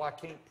preaching until I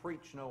can't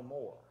preach no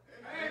more.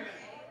 Amen.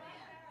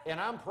 And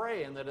I'm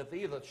praying that if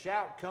either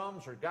shout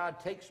comes or God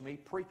takes me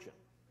preaching,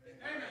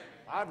 Amen.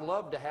 I'd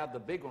love to have the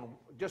big one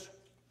just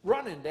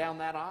running down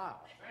that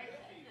aisle. Thank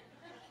you.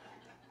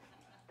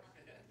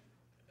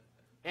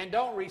 And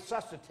don't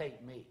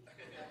resuscitate me.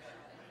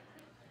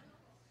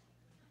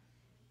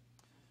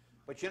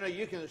 But you know,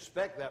 you can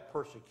expect that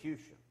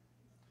persecution.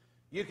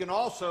 You can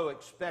also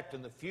expect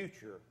in the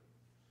future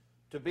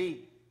to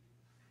be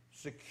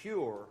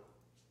secure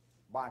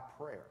by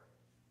prayer.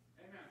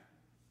 Amen.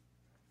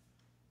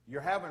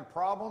 You're having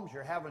problems,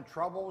 you're having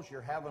troubles,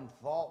 you're having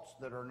thoughts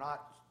that are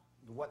not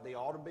what they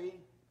ought to be.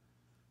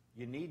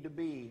 You need to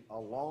be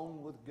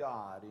alone with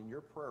God in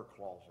your prayer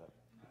closet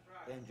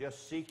and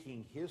just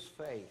seeking His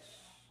face.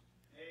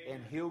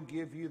 And He'll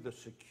give you the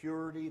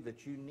security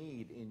that you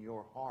need in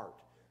your heart.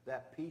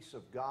 That peace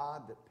of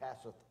God that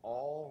passeth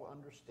all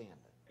understanding.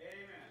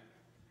 Amen.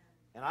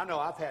 And I know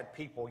I've had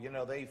people, you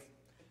know,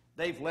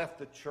 they've left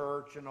the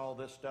church and all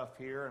this stuff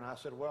here. And I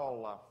said,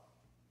 well,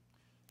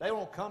 they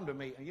don't come to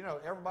me. You know,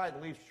 everybody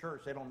that leaves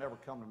church, they don't never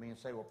come to me and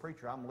say, well,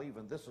 preacher, I'm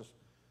leaving. This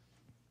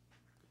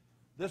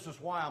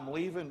is why I'm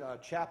leaving,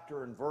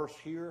 chapter and verse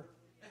here.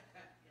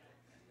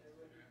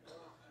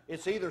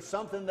 It's either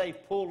something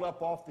they've pulled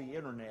up off the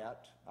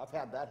internet. I've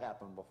had that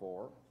happen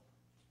before.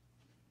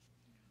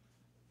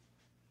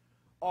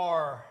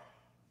 Or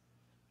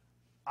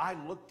I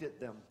looked at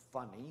them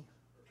funny.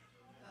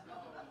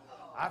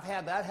 I've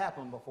had that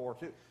happen before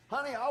too.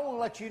 Honey, I want to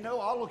let you know,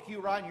 I'll look you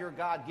right in your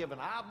God-given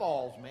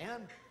eyeballs,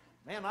 man.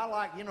 Man, I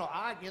like,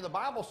 the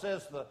Bible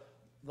says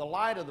the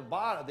light of the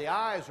body, the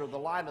eyes are the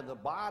light of the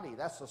body.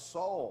 That's the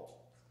soul.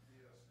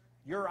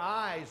 Your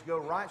eyes go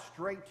right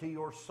straight to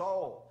your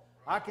soul.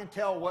 I can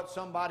tell what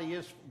somebody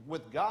is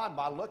with God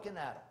by looking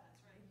at them.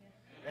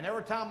 And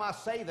every time I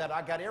say that,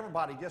 I got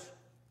everybody just...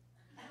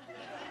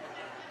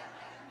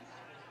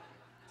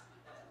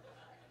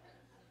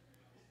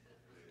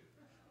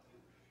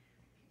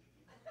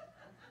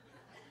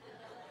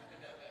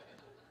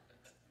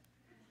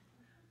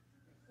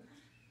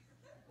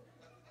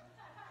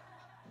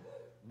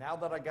 Now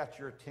that I got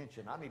your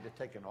attention, I need to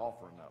take an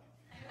offering up.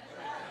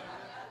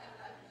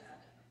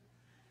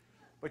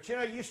 But you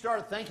know, you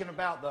start thinking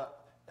about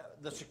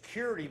the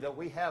security that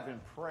we have in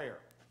prayer.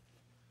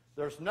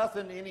 There's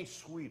nothing any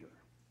sweeter.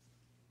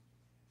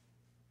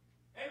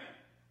 Amen.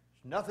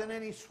 There's nothing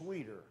any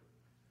sweeter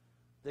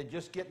than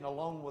just getting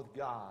alone with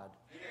God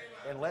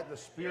and letting the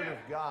Spirit of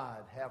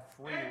God have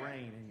free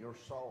reign in your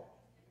soul.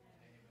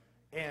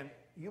 And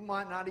you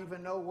might not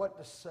even know what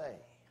to say,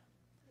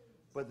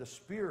 but the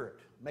Spirit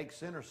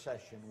makes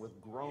intercession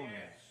with groanings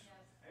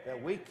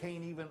that we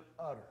can't even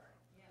utter.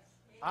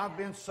 I've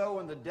been so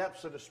in the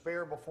depths of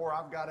despair before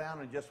I've got down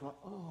and just went,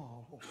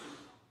 oh, Lord.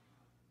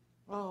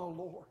 Oh,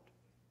 Lord.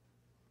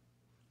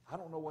 I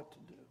don't know what to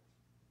do.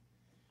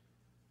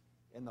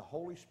 And the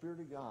Holy Spirit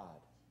of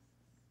God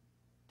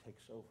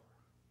takes over.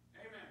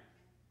 Amen.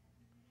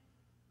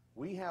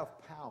 We have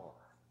power.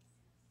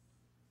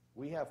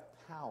 We have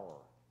power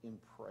in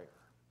prayer.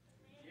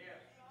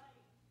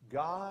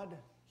 God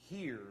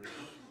hears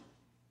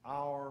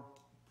our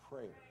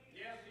prayer.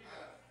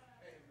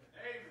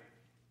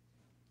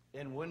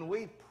 And when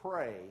we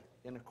pray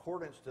in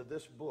accordance to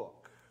this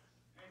book,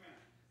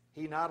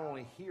 He not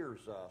only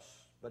hears us,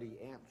 but He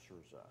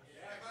answers us.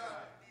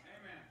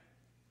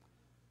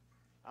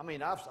 I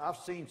mean, I've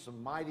seen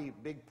some mighty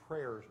big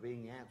prayers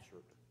being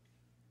answered.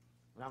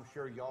 And I'm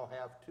sure y'all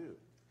have too.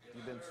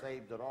 You've been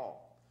saved at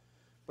all.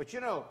 But you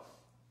know,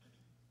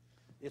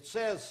 it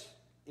says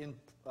in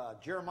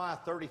Jeremiah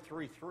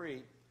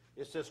 33:3,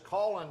 it says,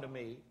 "Call unto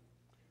me,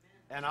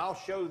 and I'll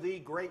show thee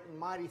great and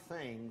mighty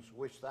things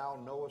which thou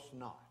knowest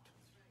not."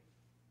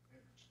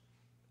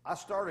 I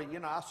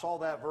saw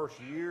that verse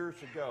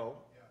years ago,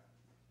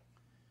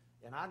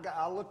 and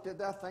I looked at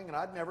that thing, and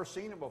I'd never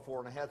seen it before,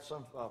 and I had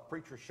some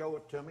preacher show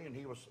it to me, and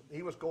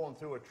he was going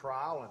through a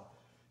trial, and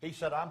he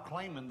said, "I'm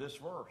claiming this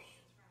verse."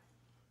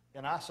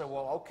 And I said,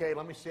 "Well, okay,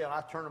 let me see it." And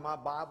I turned to my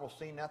Bible,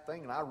 seen that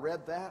thing, and I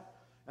read that,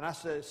 and I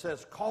said, it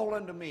says, "Call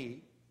unto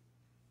me."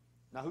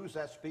 Now, who's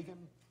that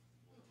speaking?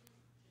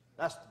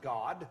 That's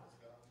God.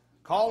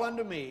 "Call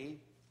unto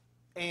me,"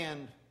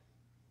 and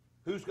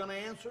who's going to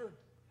answer?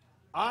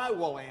 I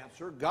will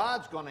answer.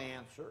 God's going to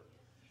answer.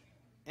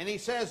 And He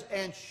says,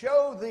 "And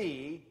show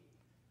thee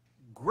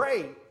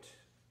great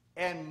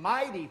and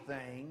mighty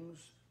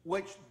things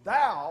which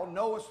thou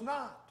knowest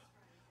not."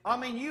 I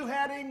mean, you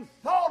hadn't even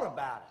thought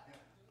about it.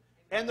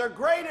 And they're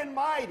great and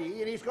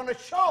mighty, and He's going to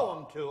show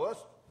them to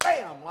us.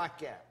 Bam, like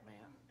that,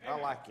 man. I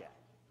like that.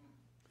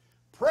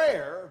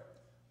 Prayer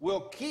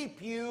will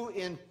keep you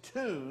in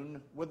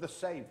tune with the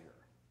Savior.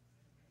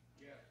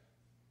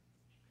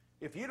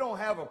 If you don't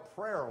have a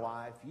prayer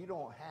life, you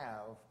don't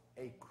have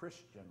a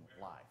Christian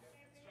life.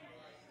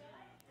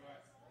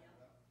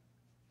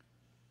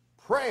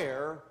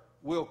 Prayer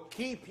will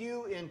keep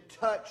you in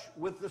touch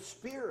with the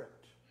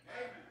Spirit.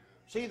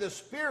 See, the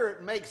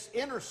Spirit makes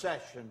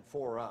intercession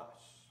for us.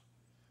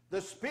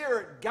 The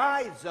Spirit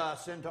guides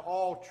us into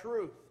all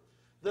truth.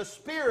 The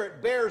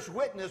Spirit bears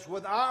witness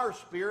with our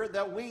spirit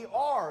that we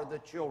are the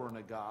children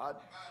of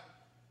God.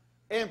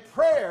 And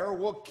prayer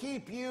will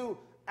keep you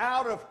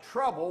out of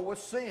trouble with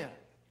sin.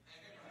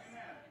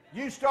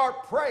 You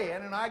start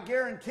praying, and I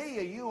guarantee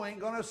you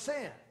ain't going to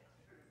sin.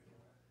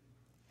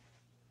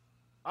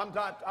 I'm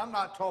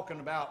not talking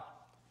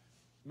about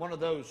one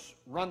of those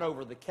run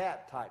over the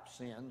cat type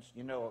sins.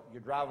 You know, you're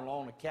driving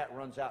along, a cat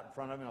runs out in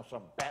front of you, and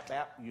some bap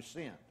bap, you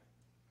sin.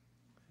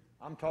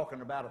 I'm talking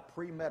about a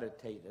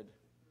premeditated,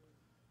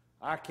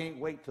 I can't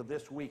wait till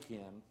this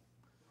weekend,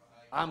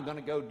 I'm going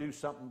to go do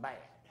something bad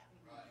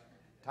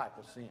type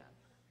of sin.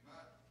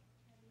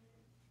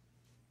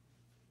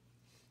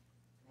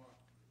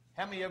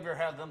 How many of you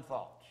have them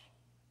thoughts?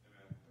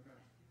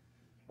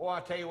 Boy,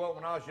 I tell you what,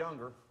 when I was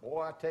younger,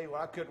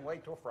 I couldn't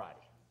wait till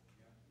Friday.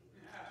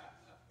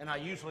 And I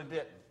usually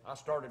didn't. I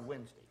started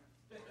Wednesday.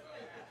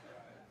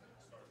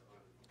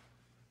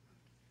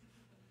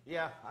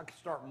 Yeah, I could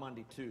start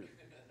Monday too.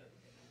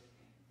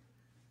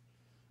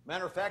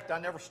 Matter of fact, I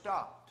never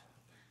stopped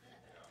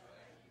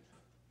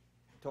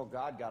until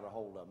God got a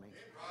hold of me.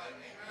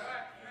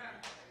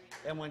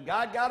 And when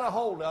God got a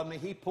hold of me,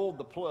 He pulled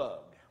the plug.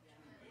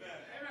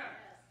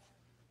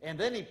 And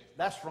then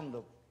that's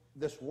from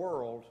this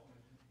world,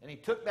 and He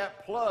took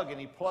that plug and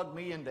He plugged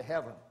me into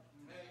heaven.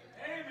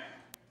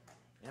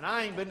 And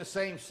I ain't been the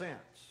same since.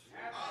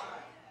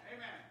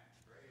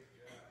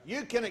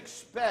 You can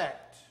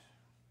expect,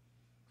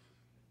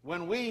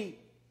 when we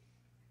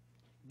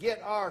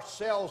get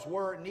ourselves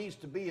where it needs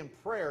to be in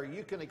prayer,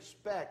 you can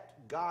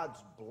expect God's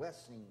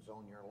blessings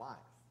on your life.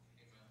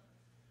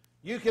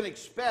 You can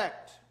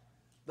expect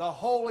the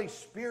Holy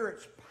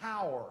Spirit's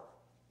power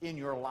in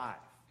your life.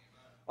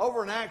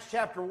 Over in Acts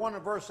chapter 1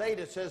 and verse 8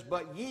 it says,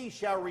 "But ye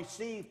shall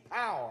receive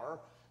power.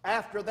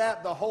 After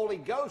that the Holy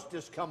Ghost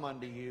is come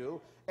unto you,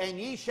 and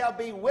ye shall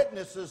be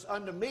witnesses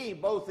unto me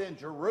both in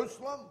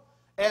Jerusalem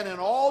and in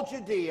all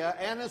Judea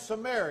and in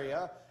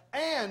Samaria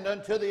and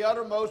unto the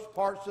uttermost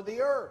parts of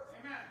the earth."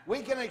 Amen.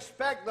 We can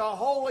expect the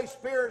Holy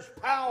Spirit's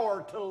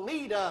power to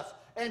lead us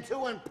and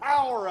to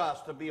empower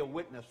us to be a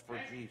witness for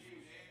Jesus.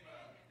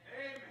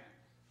 Amen.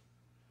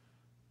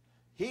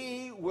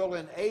 He will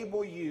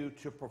enable you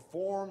to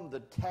perform the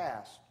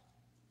task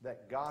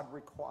that God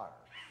requires.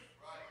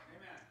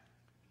 Amen.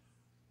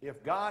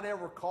 If God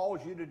ever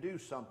calls you to do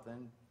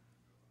something,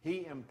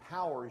 He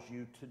empowers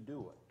you to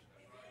do it.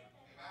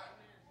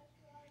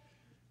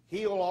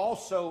 He will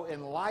also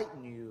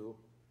enlighten you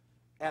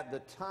at the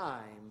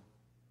time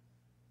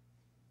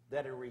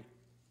that He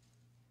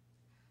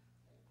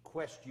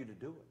requests you to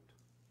do it.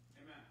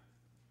 Amen.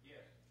 Yes.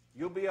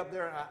 You'll be up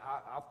there, and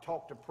I've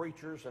talked to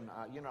preachers, and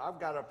I've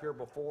got up here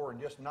before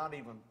and just not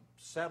even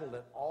settled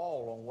at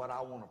all on what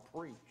I want to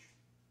preach.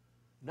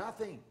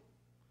 Nothing.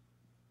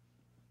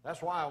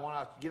 That's why when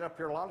I get up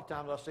here a lot of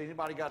times I say,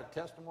 "Anybody got a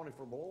testimony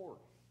for the Lord?"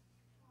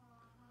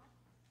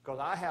 Because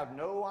I have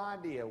no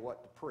idea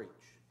what to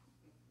preach.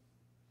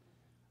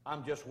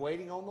 I'm just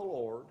waiting on the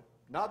Lord.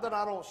 Not that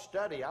I don't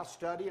study. I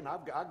study, and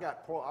I've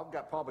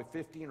got probably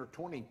 15 or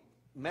 20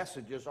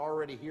 messages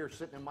already here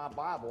sitting in my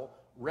Bible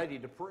ready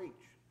to preach.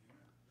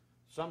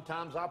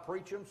 Sometimes I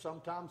preach them,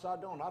 sometimes I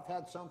don't. I've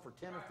had some for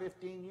 10 or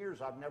 15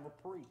 years I've never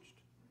preached.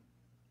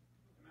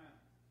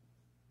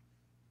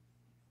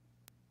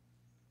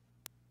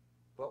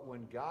 But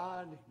when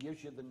God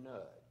gives you the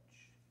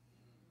nudge,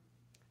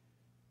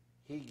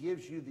 He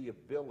gives you the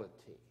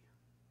ability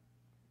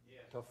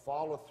to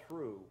follow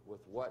through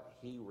with what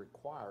He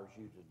requires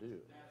you to do.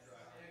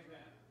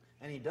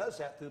 And He does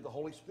that through the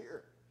Holy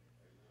Spirit.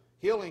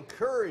 He'll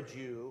encourage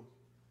you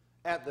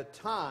at the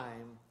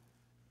time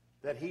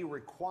that He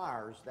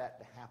requires that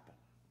to happen.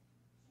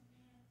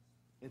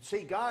 And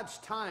see, God's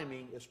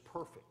timing is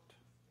perfect.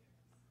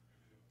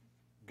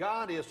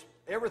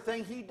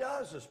 Everything He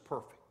does is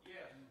perfect. Yes.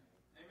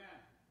 Amen.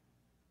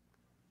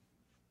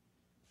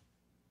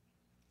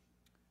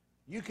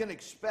 You can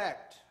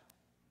expect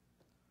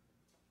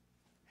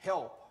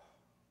help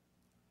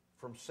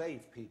from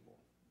saved people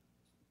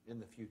in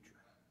the future.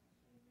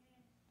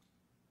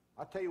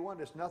 I tell you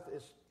what, it's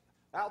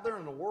out there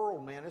in the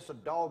world, man, it's a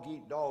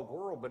dog-eat-dog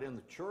world, but in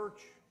the church,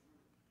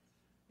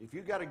 if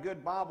you got a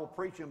good Bible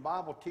preaching,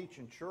 Bible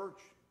teaching church,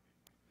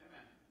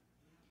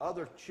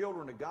 other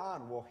children of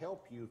God will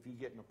help you if you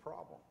get in a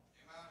problem.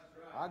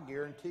 I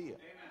guarantee you.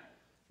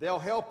 They'll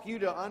help you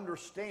to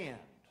understand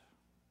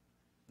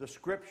the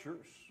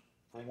Scriptures,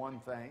 for one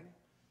thing.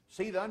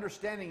 See, the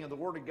understanding of the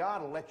Word of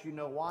God will let you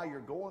know why you're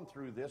going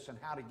through this and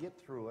how to get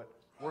through it,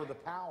 where the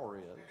power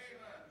is.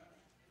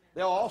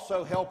 They'll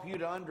also help you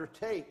to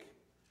undertake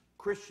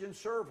Christian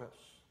service.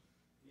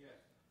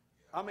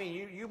 I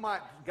mean,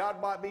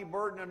 God might be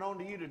burdening on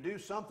to you to do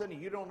something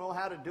and you don't know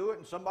how to do it,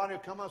 and somebody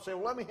will come up and say,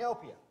 well, let me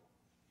help you.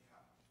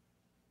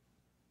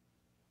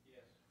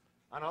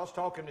 And I was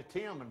talking to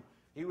Tim, and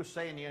he was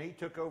saying, he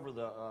took over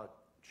the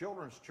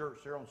children's church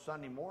there on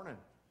Sunday morning,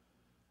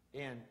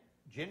 and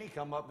Jenny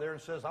come up there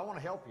and says, I want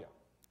to help you.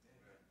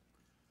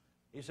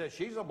 He says,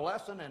 she's a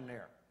blessing in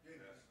there.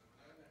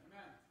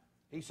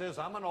 He says,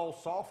 I'm an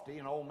old softy,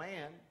 an old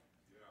man,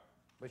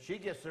 but she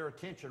gets their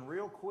attention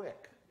real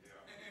quick.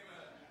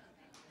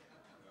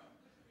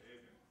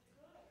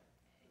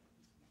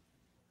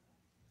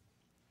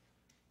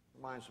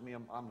 Reminds me,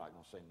 I'm not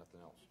going to say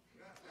nothing else.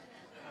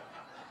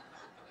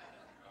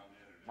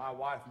 My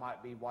wife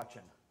might be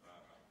watching.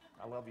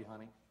 I love you,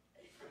 honey.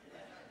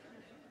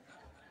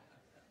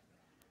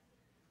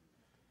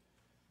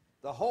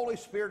 The Holy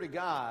Spirit of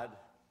God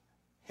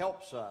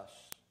helps us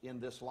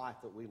in this life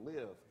that we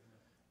live.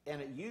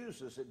 And it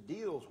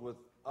deals with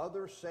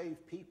other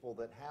saved people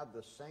that have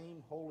the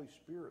same Holy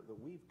Spirit that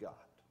we've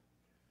got.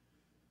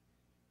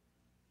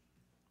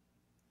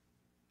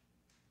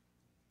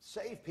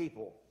 Saved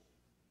people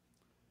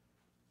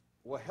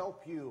will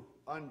help you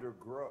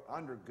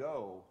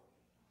undergo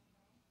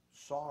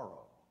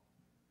sorrow.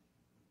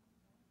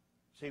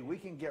 See, we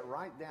can get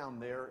right down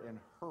there and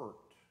hurt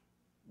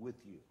with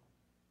you.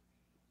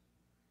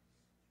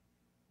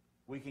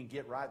 We can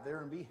get right there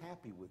and be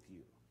happy with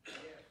you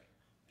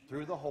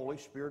through the Holy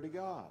Spirit of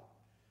God.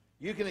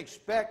 You can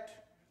expect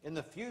in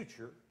the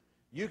future,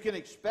 you can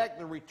expect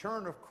the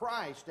return of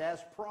Christ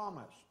as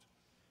promised.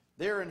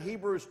 There in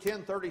Hebrews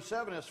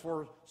 10:37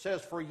 it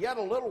says, for yet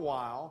a little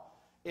while,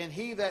 and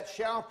he that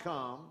shall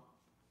come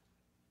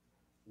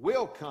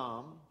will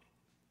come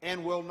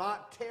and will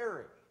not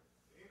tarry.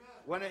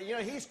 When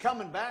He's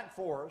coming back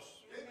for us.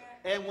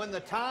 And when the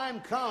time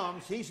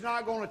comes, He's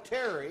not going to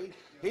tarry.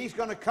 He's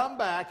going to come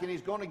back and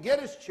He's going to get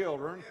His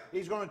children.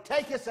 He's going to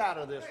take us out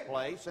of this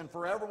place, and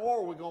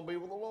forevermore we're going to be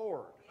with the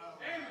Lord.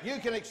 You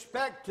can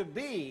expect to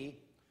be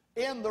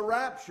in the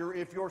rapture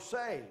if you're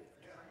saved.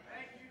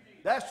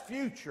 That's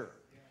future.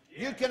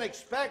 You can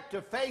expect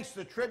to face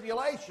the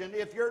tribulation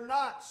if you're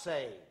not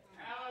saved.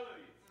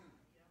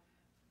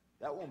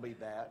 That won't be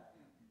bad.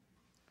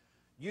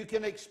 You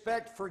can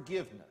expect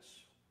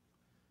forgiveness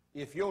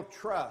if you'll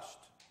trust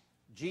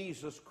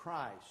Jesus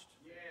Christ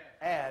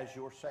as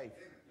your Savior.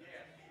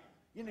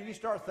 You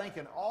start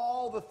thinking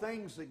all the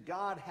things that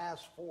God has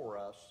for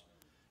us,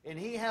 and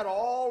He had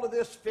all of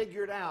this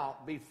figured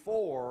out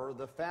before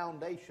the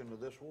foundation of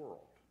this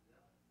world.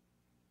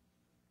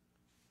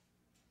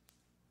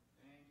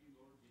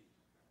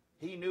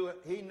 He knew it.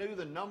 He knew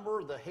the number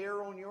of the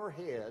hair on your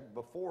head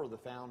before the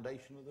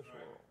foundation of this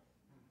world.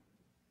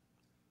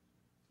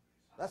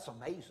 That's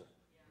amazing.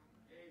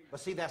 But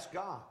see, that's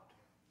God.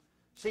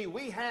 See,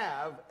 we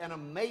have an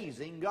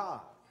amazing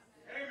God.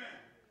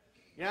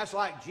 Amen. It's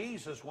like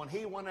Jesus when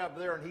He went up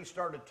there and He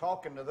started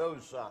talking to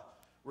those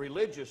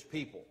religious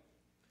people.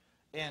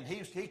 And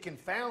he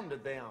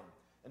confounded them.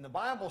 And the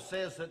Bible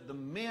says that the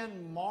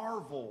men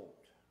marveled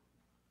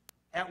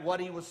at what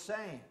He was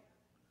saying.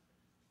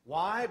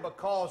 Why?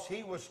 Because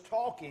He was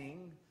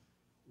talking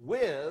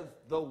with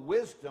the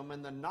wisdom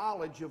and the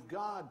knowledge of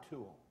God to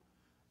them.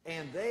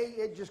 And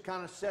it just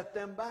kind of set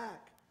them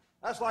back.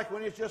 That's like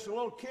when He was just a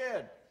little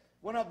kid.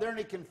 Went up there and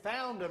He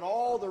confounded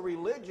all the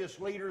religious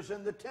leaders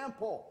in the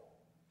temple.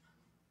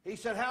 He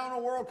said, how in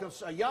the world can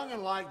a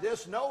youngin' like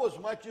this know as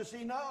much as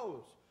he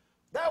knows?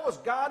 That was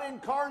God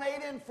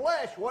incarnate in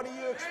flesh. What do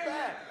you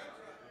expect?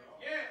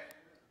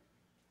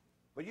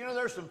 But you know,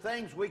 there's some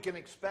things we can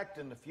expect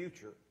in the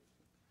future.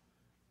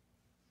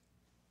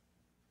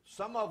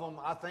 Some of them,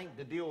 I think,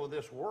 to deal with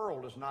this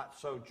world is not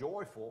so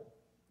joyful.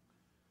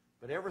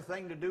 But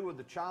everything to do with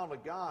the child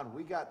of God,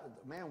 we got,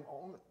 man,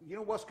 you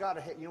know what's got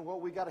ahead, you know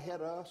what we got ahead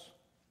of us?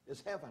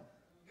 Is heaven.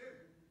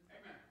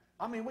 Amen.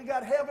 I mean, we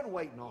got heaven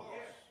waiting on us.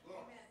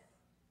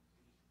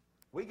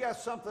 We got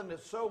something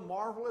that's so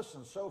marvelous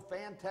and so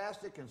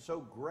fantastic and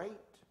so great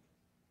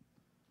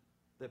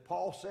that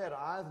Paul said,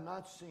 I have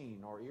not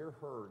seen nor ear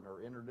heard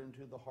nor entered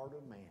into the heart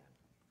of man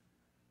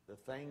the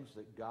things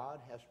that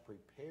God has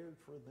prepared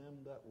for them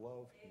that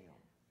love him.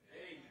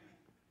 Amen.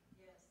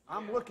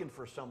 I'm looking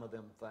for some of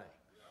them things.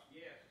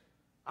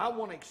 I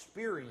want to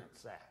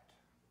experience that.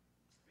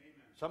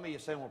 Some of you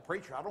say, well,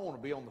 preacher, I don't want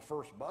to be on the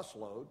first bus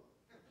load.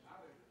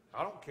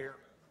 I don't care.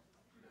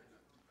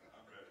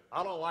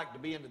 I don't like to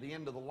be into the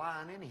end of the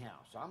line anyhow,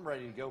 so I'm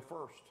ready to go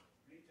first.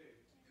 Me too.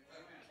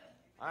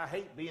 I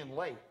hate being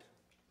late.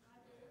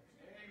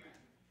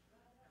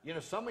 You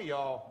know, some of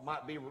y'all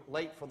might be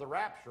late for the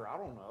rapture. I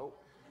don't know.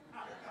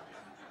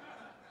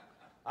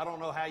 I don't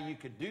know how you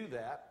could do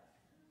that.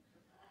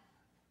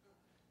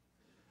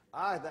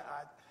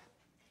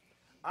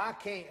 I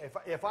can't,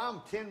 if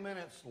I'm 10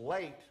 minutes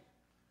late,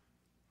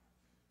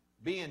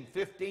 being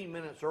 15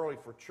 minutes early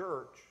for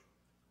church,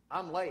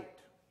 I'm late.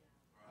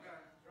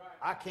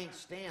 I can't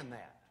stand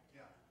that.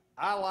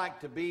 I like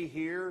to be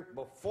here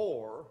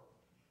before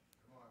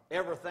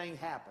everything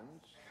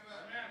happens.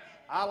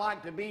 I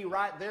like to be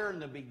right there in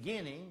the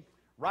beginning,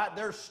 right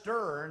there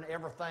stirring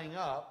everything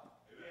up.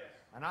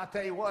 And I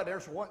tell you what,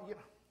 there's one, you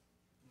know.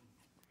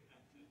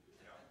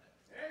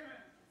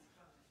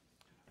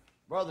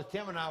 Brother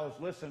Tim and I was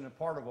listening to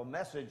part of a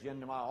message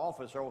into my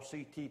office. Old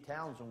C.T.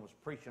 Townsend was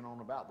preaching on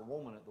about the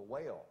woman at the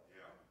well.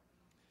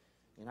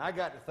 And I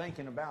got to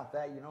thinking about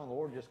that. You know, the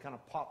Lord just kind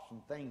of popped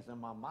some things in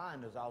my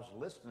mind as I was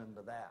listening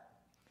to that.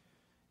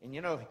 And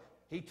you know,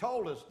 he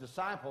told his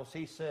disciples,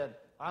 he said,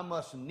 I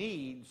must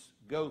needs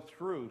go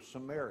through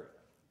Samaria.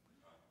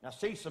 Now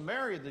see,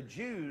 Samaria, the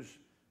Jews,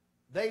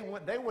 they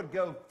would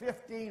go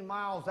 15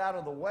 miles out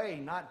of the way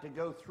not to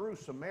go through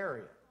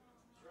Samaria.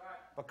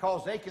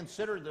 Because they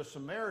considered the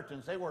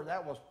Samaritans, that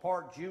was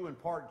part Jew and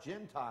part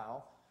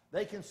Gentile.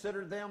 They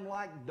considered them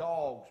like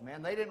dogs,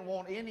 man. They didn't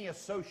want any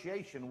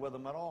association with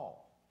them at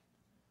all.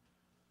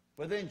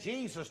 But then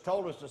Jesus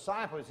told his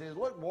disciples, he said,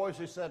 look, boys,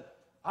 he said,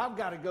 I've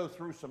got to go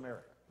through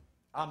Samaria.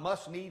 I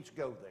must needs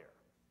go there.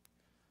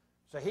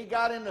 So he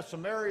got into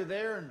Samaria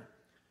there and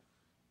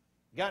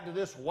got to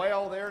this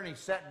well there, and he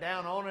sat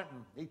down on it,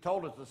 and he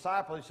told his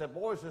disciples, he said,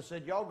 boys, he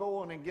said, y'all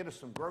go in and get us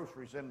some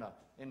groceries in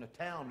the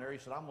town there. He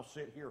said, I'm going to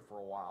sit here for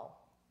a while.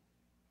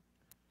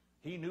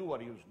 He knew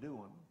what he was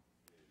doing.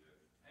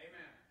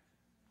 Amen.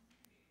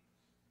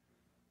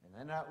 And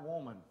then that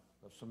woman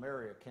of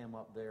Samaria came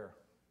up there.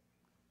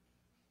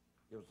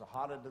 It was the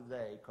hot of the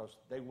day because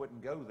they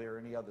wouldn't go there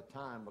any other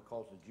time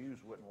because the Jews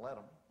wouldn't let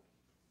them.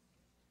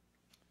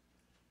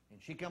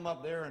 And she come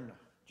up there, and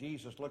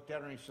Jesus looked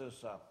at her and he says,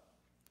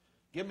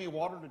 give me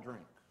water to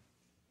drink.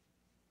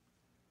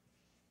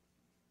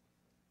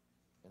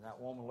 And that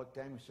woman looked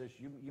at him and says,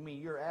 you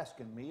mean you're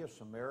asking me, a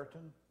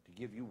Samaritan, to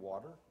give you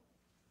water?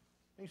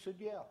 And he said,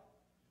 yeah.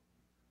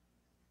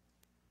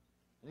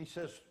 And he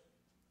says,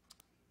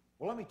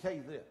 well, let me tell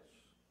you this.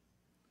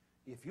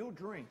 If you'll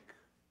drink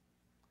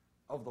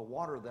of the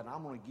water that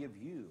I'm going to give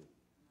you,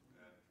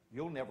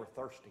 you'll never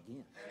thirst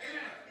again.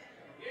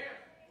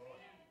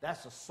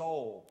 That's a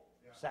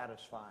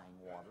soul-satisfying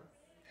water.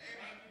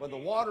 But the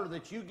water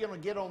that you're going to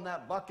get on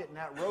that bucket and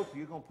that rope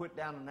you're going to put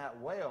down in that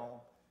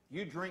well,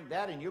 you drink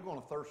that and you're going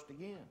to thirst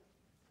again.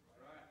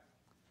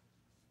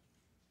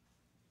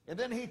 And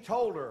then he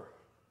told her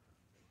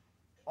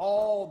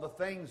all the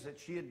things that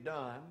she had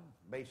done,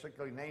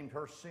 basically named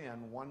her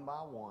sin one by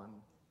one.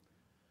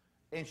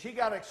 And she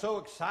got so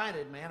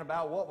excited, man,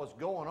 about what was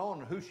going on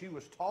and who she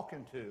was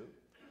talking to.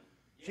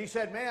 She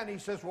said, man, he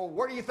says, well,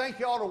 where do you think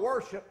you ought to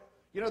worship?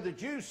 You know, the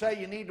Jews say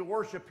you need to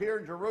worship here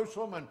in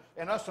Jerusalem,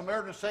 and us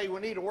Samaritans say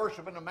we need to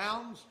worship in the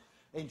mountains.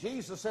 And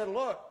Jesus said,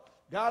 look,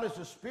 God is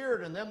a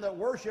spirit, and them that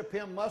worship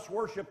him must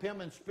worship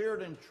him in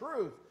spirit and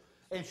truth.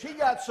 And she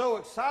got so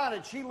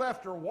excited, she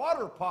left her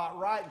water pot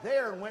right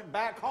there and went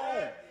back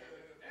home.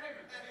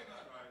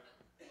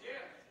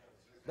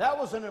 That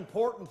was an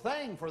important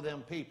thing for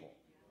them people.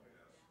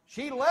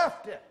 She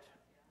left it.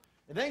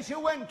 And then she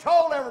went and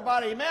told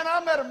everybody, man,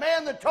 I met a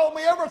man that told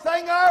me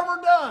everything I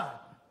ever done.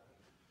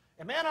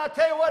 And man, I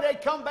tell you what, they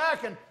come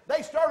back and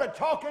they started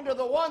talking to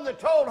the one that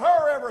told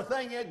her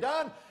everything he had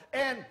done.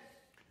 And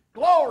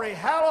glory,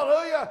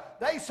 hallelujah,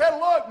 they said,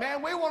 look,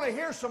 man, we want to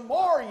hear some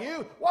more of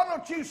you. Why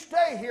don't you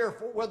stay here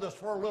with us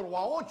for a little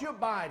while? Why don't you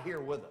abide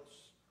here with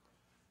us?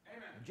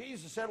 Amen. And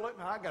Jesus said, look,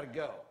 now I got to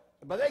go.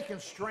 But they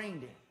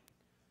constrained him.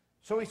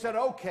 So he said,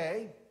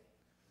 okay.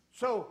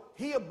 So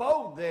he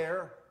abode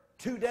there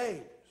 2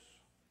 days.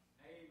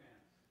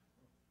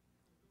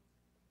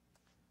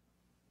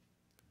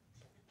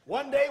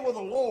 One day with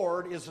the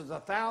Lord is as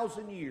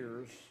 1,000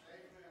 years,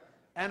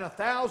 and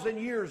 1,000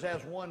 years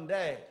as one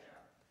day.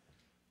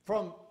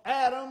 From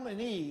Adam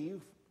and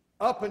Eve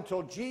up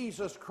until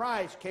Jesus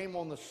Christ came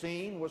on the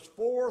scene was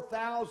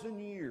 4,000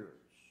 years.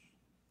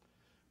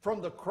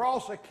 From the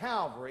cross of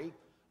Calvary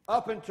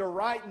up until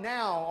right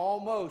now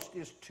almost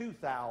is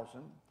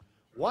 2,000.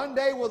 One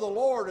day with the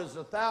Lord is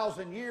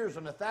 1,000 years,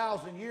 and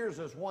 1,000 years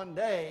is one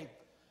day.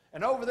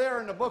 And over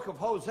there in the book of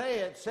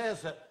Hosea it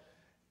says that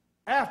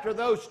after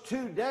those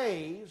 2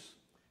 days,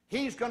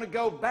 he's going to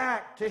go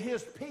back to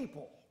his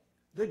people,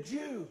 the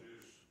Jews.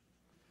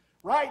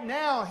 Right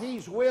now,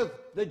 he's with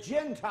the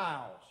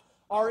Gentiles,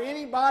 or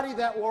anybody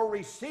that will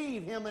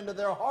receive him into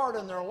their heart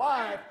and their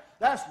life.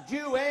 That's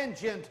Jew and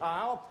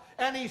Gentile.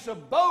 And he's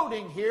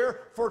abiding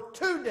here for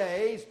 2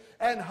 days.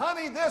 And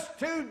honey, this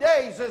 2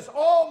 days is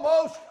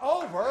almost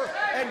over.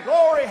 And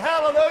glory,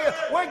 hallelujah,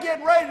 we're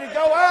getting ready to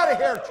go out of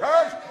here,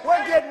 church.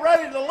 We're getting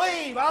ready to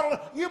leave.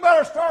 You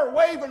better start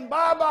waving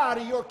bye-bye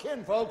to your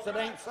kinfolks that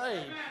ain't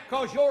saved,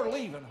 because you're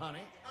leaving,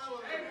 honey.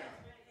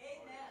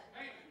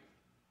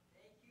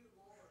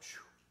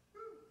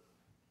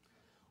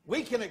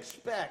 We can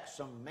expect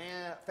some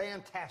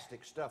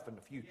fantastic stuff in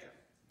the future.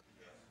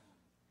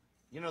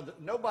 You know,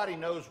 nobody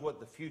knows what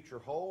the future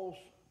holds.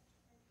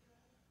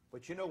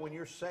 But you know, when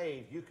you're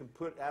saved, you can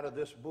put out of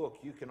this book,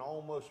 you can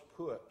almost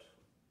put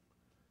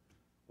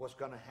what's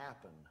going to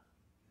happen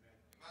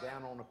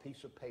down on a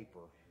piece of paper,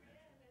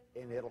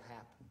 and it'll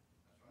happen.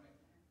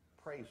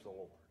 Praise the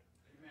Lord.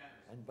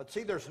 But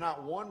see, there's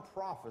not one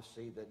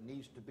prophecy that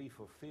needs to be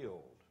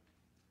fulfilled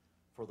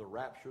for the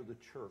rapture of the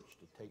church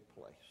to take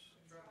place.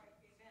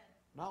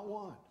 Not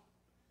one.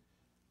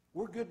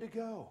 We're good to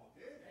go.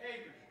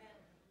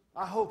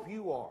 I hope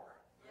you are.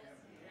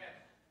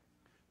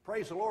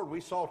 Praise the Lord.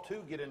 We saw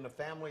 2 get in the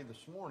family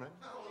this morning.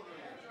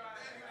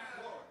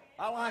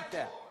 I like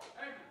that.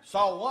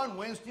 Saw one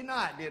Wednesday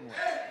night, didn't we?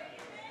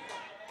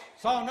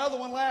 Saw another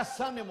one last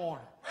Sunday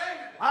morning.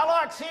 I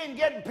like seeing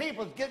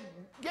people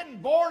getting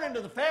born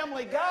into the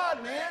family of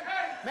God, man.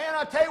 Man,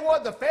 I tell you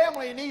what, the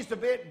family needs to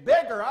be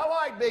bigger. I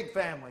like big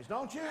families,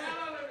 don't you?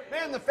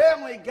 Man, the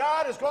family of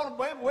God is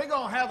we're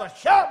going to have a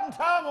shouting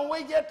time when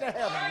we get to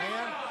heaven,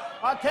 man.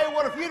 I tell you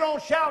what, if you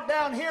don't shout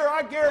down here,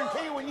 I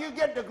guarantee when you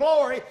get to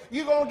glory,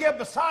 you're going to get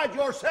beside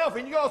yourself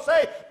and you're going to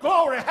say,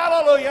 glory,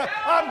 hallelujah,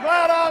 I'm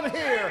glad I'm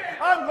here.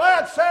 I'm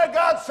glad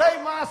God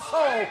saved my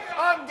soul.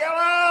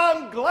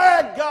 I'm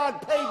glad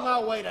God paid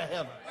my way to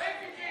heaven.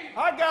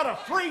 I got a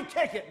free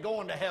ticket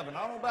going to heaven.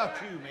 I don't know about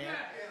you, man.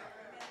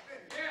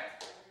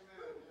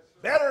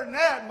 Better than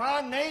that,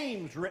 my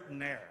name's written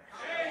there.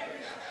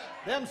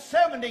 Them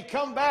 70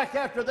 come back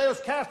after they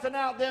was casting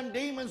out them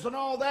demons and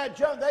all that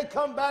junk. They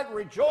come back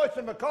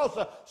rejoicing because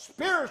the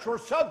spirits were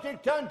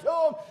subject unto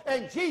them.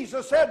 And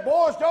Jesus said,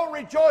 boys, don't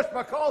rejoice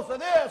because of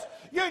this.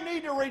 You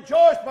need to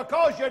rejoice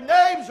because your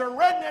names are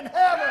written in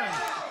heaven.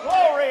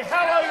 Glory,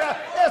 hallelujah.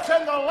 It's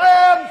in the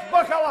Lamb's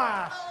book of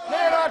life.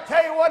 Man, I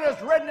tell you what,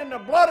 it's written in the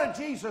blood of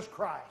Jesus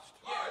Christ.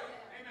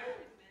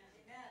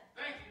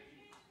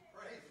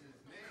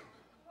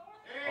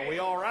 Are we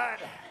all right?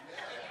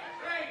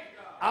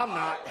 I'm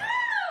not.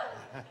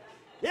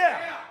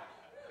 Yeah.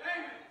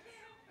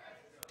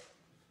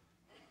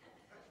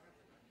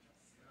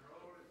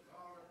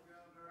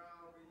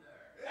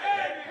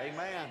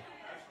 Amen.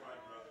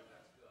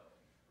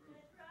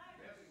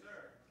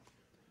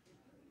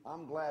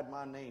 I'm glad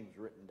my name's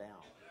written down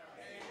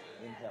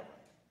in heaven.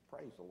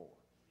 Praise the Lord.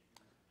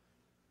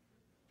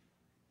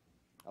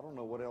 I don't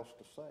know what else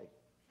to say.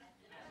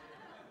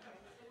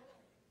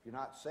 If you're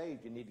not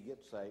saved, you need to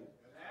get saved.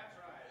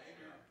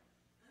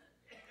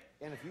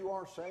 And if you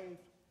are saved,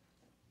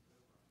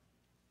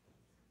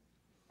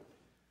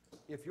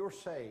 if you're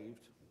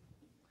saved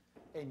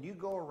and you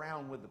go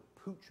around with a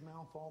pooch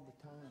mouth all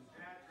the time,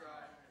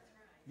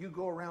 you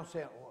go around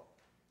saying, well,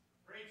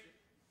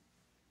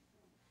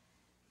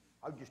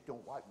 I just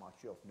don't like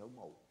myself no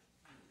more.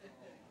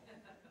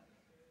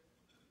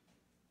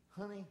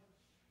 Honey,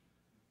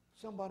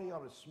 somebody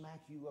ought to smack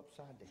you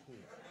upside the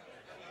head.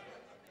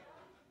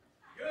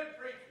 Good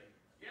preaching.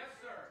 Yes,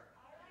 sir.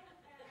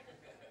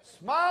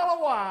 Smile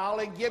a while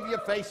and give your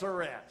face a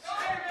rest.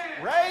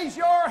 Raise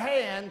your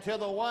hand to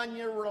the one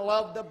you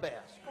love the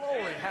best.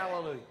 Glory,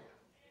 hallelujah.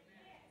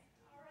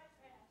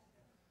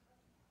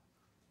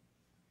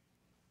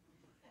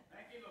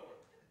 Thank you, Lord.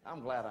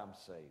 I'm glad I'm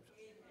saved.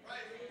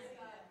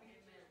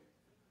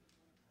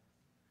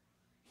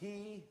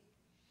 He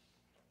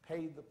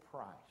paid the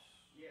price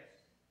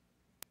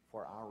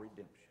for our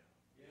redemption.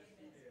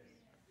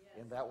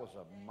 And that was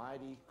a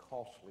mighty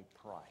costly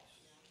price.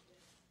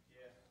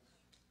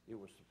 It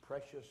was the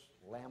precious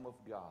Lamb of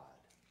God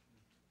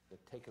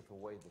that taketh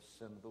away the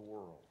sin of the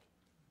world,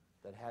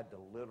 that had to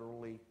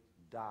literally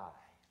die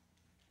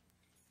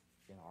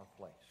in our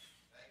place.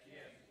 Thank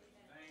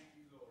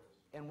you, Lord.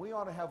 And we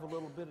ought to have a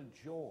little bit of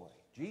joy.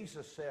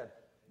 Jesus said,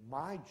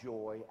 my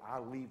joy I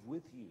leave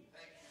with you.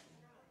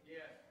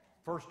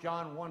 1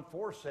 John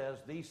 1:4 says,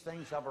 these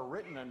things have I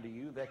written unto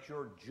you, that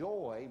your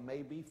joy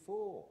may be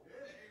full.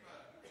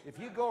 If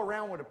you go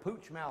around with a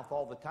pooch mouth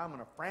all the time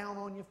and a frown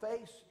on your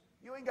face,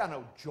 you ain't got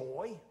no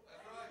joy.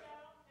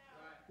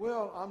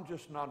 Well, I'm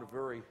just not a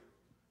very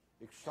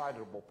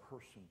excitable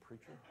person,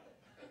 preacher.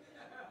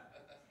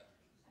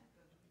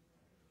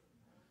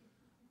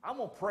 I'm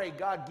going to pray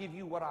God give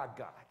you what I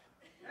got.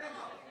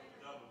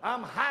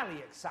 I'm highly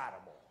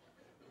excitable.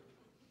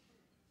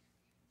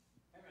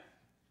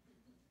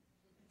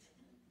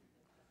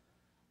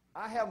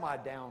 I have my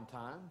down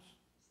times.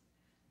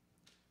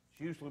 It's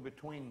usually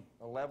between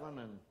 11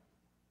 and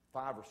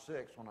 5 or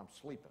 6 when I'm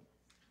sleeping.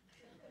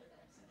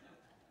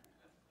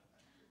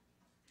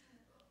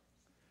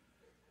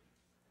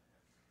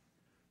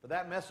 But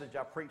that message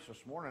I preached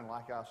this morning,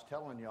 like I was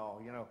telling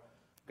y'all, you know,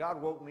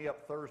 God woke me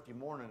up Thursday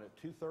morning at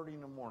 2:30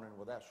 in the morning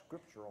with that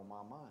scripture on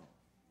my mind.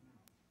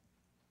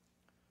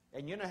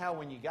 And you know how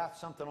when you got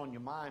something on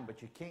your mind,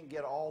 but you can't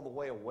get all the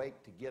way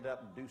awake to get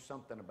up and do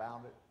something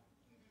about it?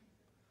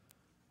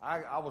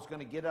 I was going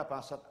to get up.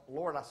 I said,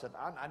 Lord,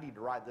 I need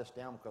to write this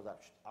down because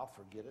I'll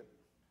forget it.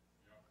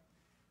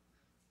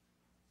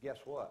 Guess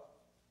what?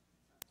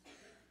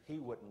 He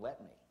wouldn't let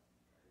me.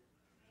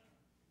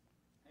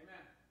 Amen.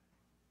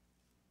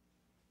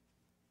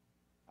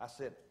 I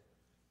said,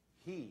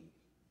 He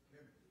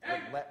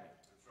wouldn't let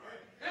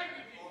me.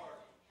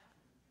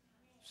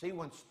 See,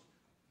 when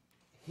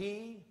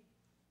He,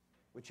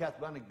 which hath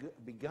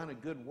begun a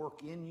good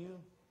work in you,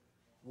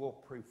 will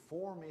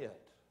perform it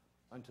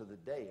unto the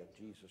day of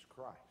Jesus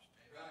Christ.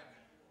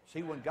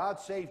 See, when God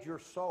saved your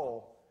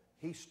soul,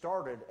 He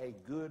started a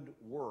good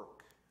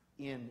work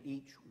in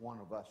each one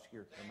of us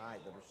here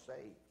tonight that are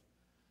saved.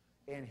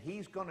 And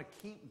He's going to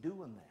keep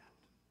doing that.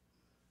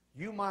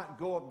 You might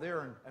go up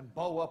there and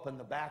bow up in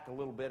the back a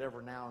little bit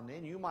every now and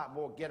then. You might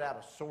get out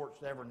of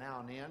sorts every now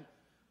and then.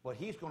 But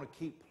He's going to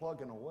keep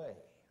plugging away.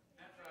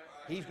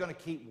 He's going to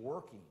keep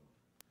working.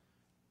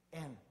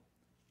 And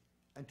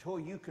until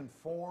you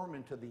conform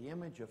into the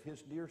image of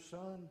His dear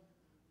Son,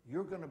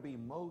 you're going to be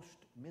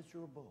most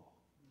miserable.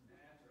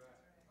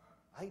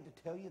 I hate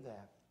to tell you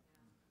that.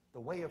 The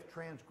way of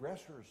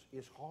transgressors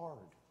is hard.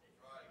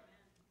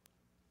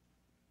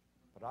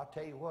 But I'll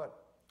tell you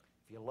what,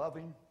 if you love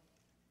Him,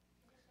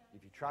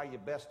 if you try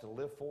your best to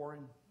live for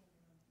Him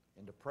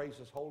and to praise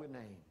His holy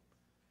name,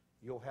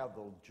 you'll have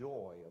the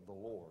joy of the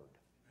Lord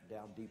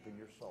down deep in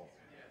your soul.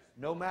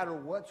 No matter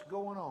what's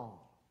going on,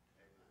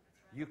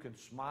 you can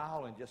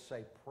smile and just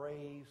say,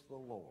 praise the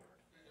Lord.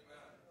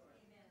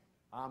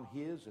 I'm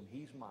His and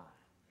He's mine.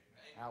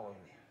 Hallelujah.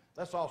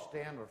 Let's all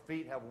stand to our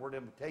feet, have a word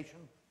of invitation.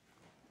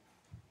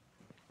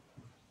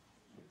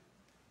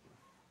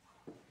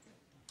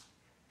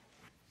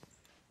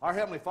 Our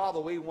Heavenly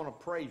Father, we want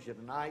to praise You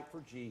tonight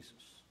for Jesus.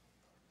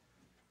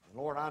 And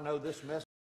Lord, I know this message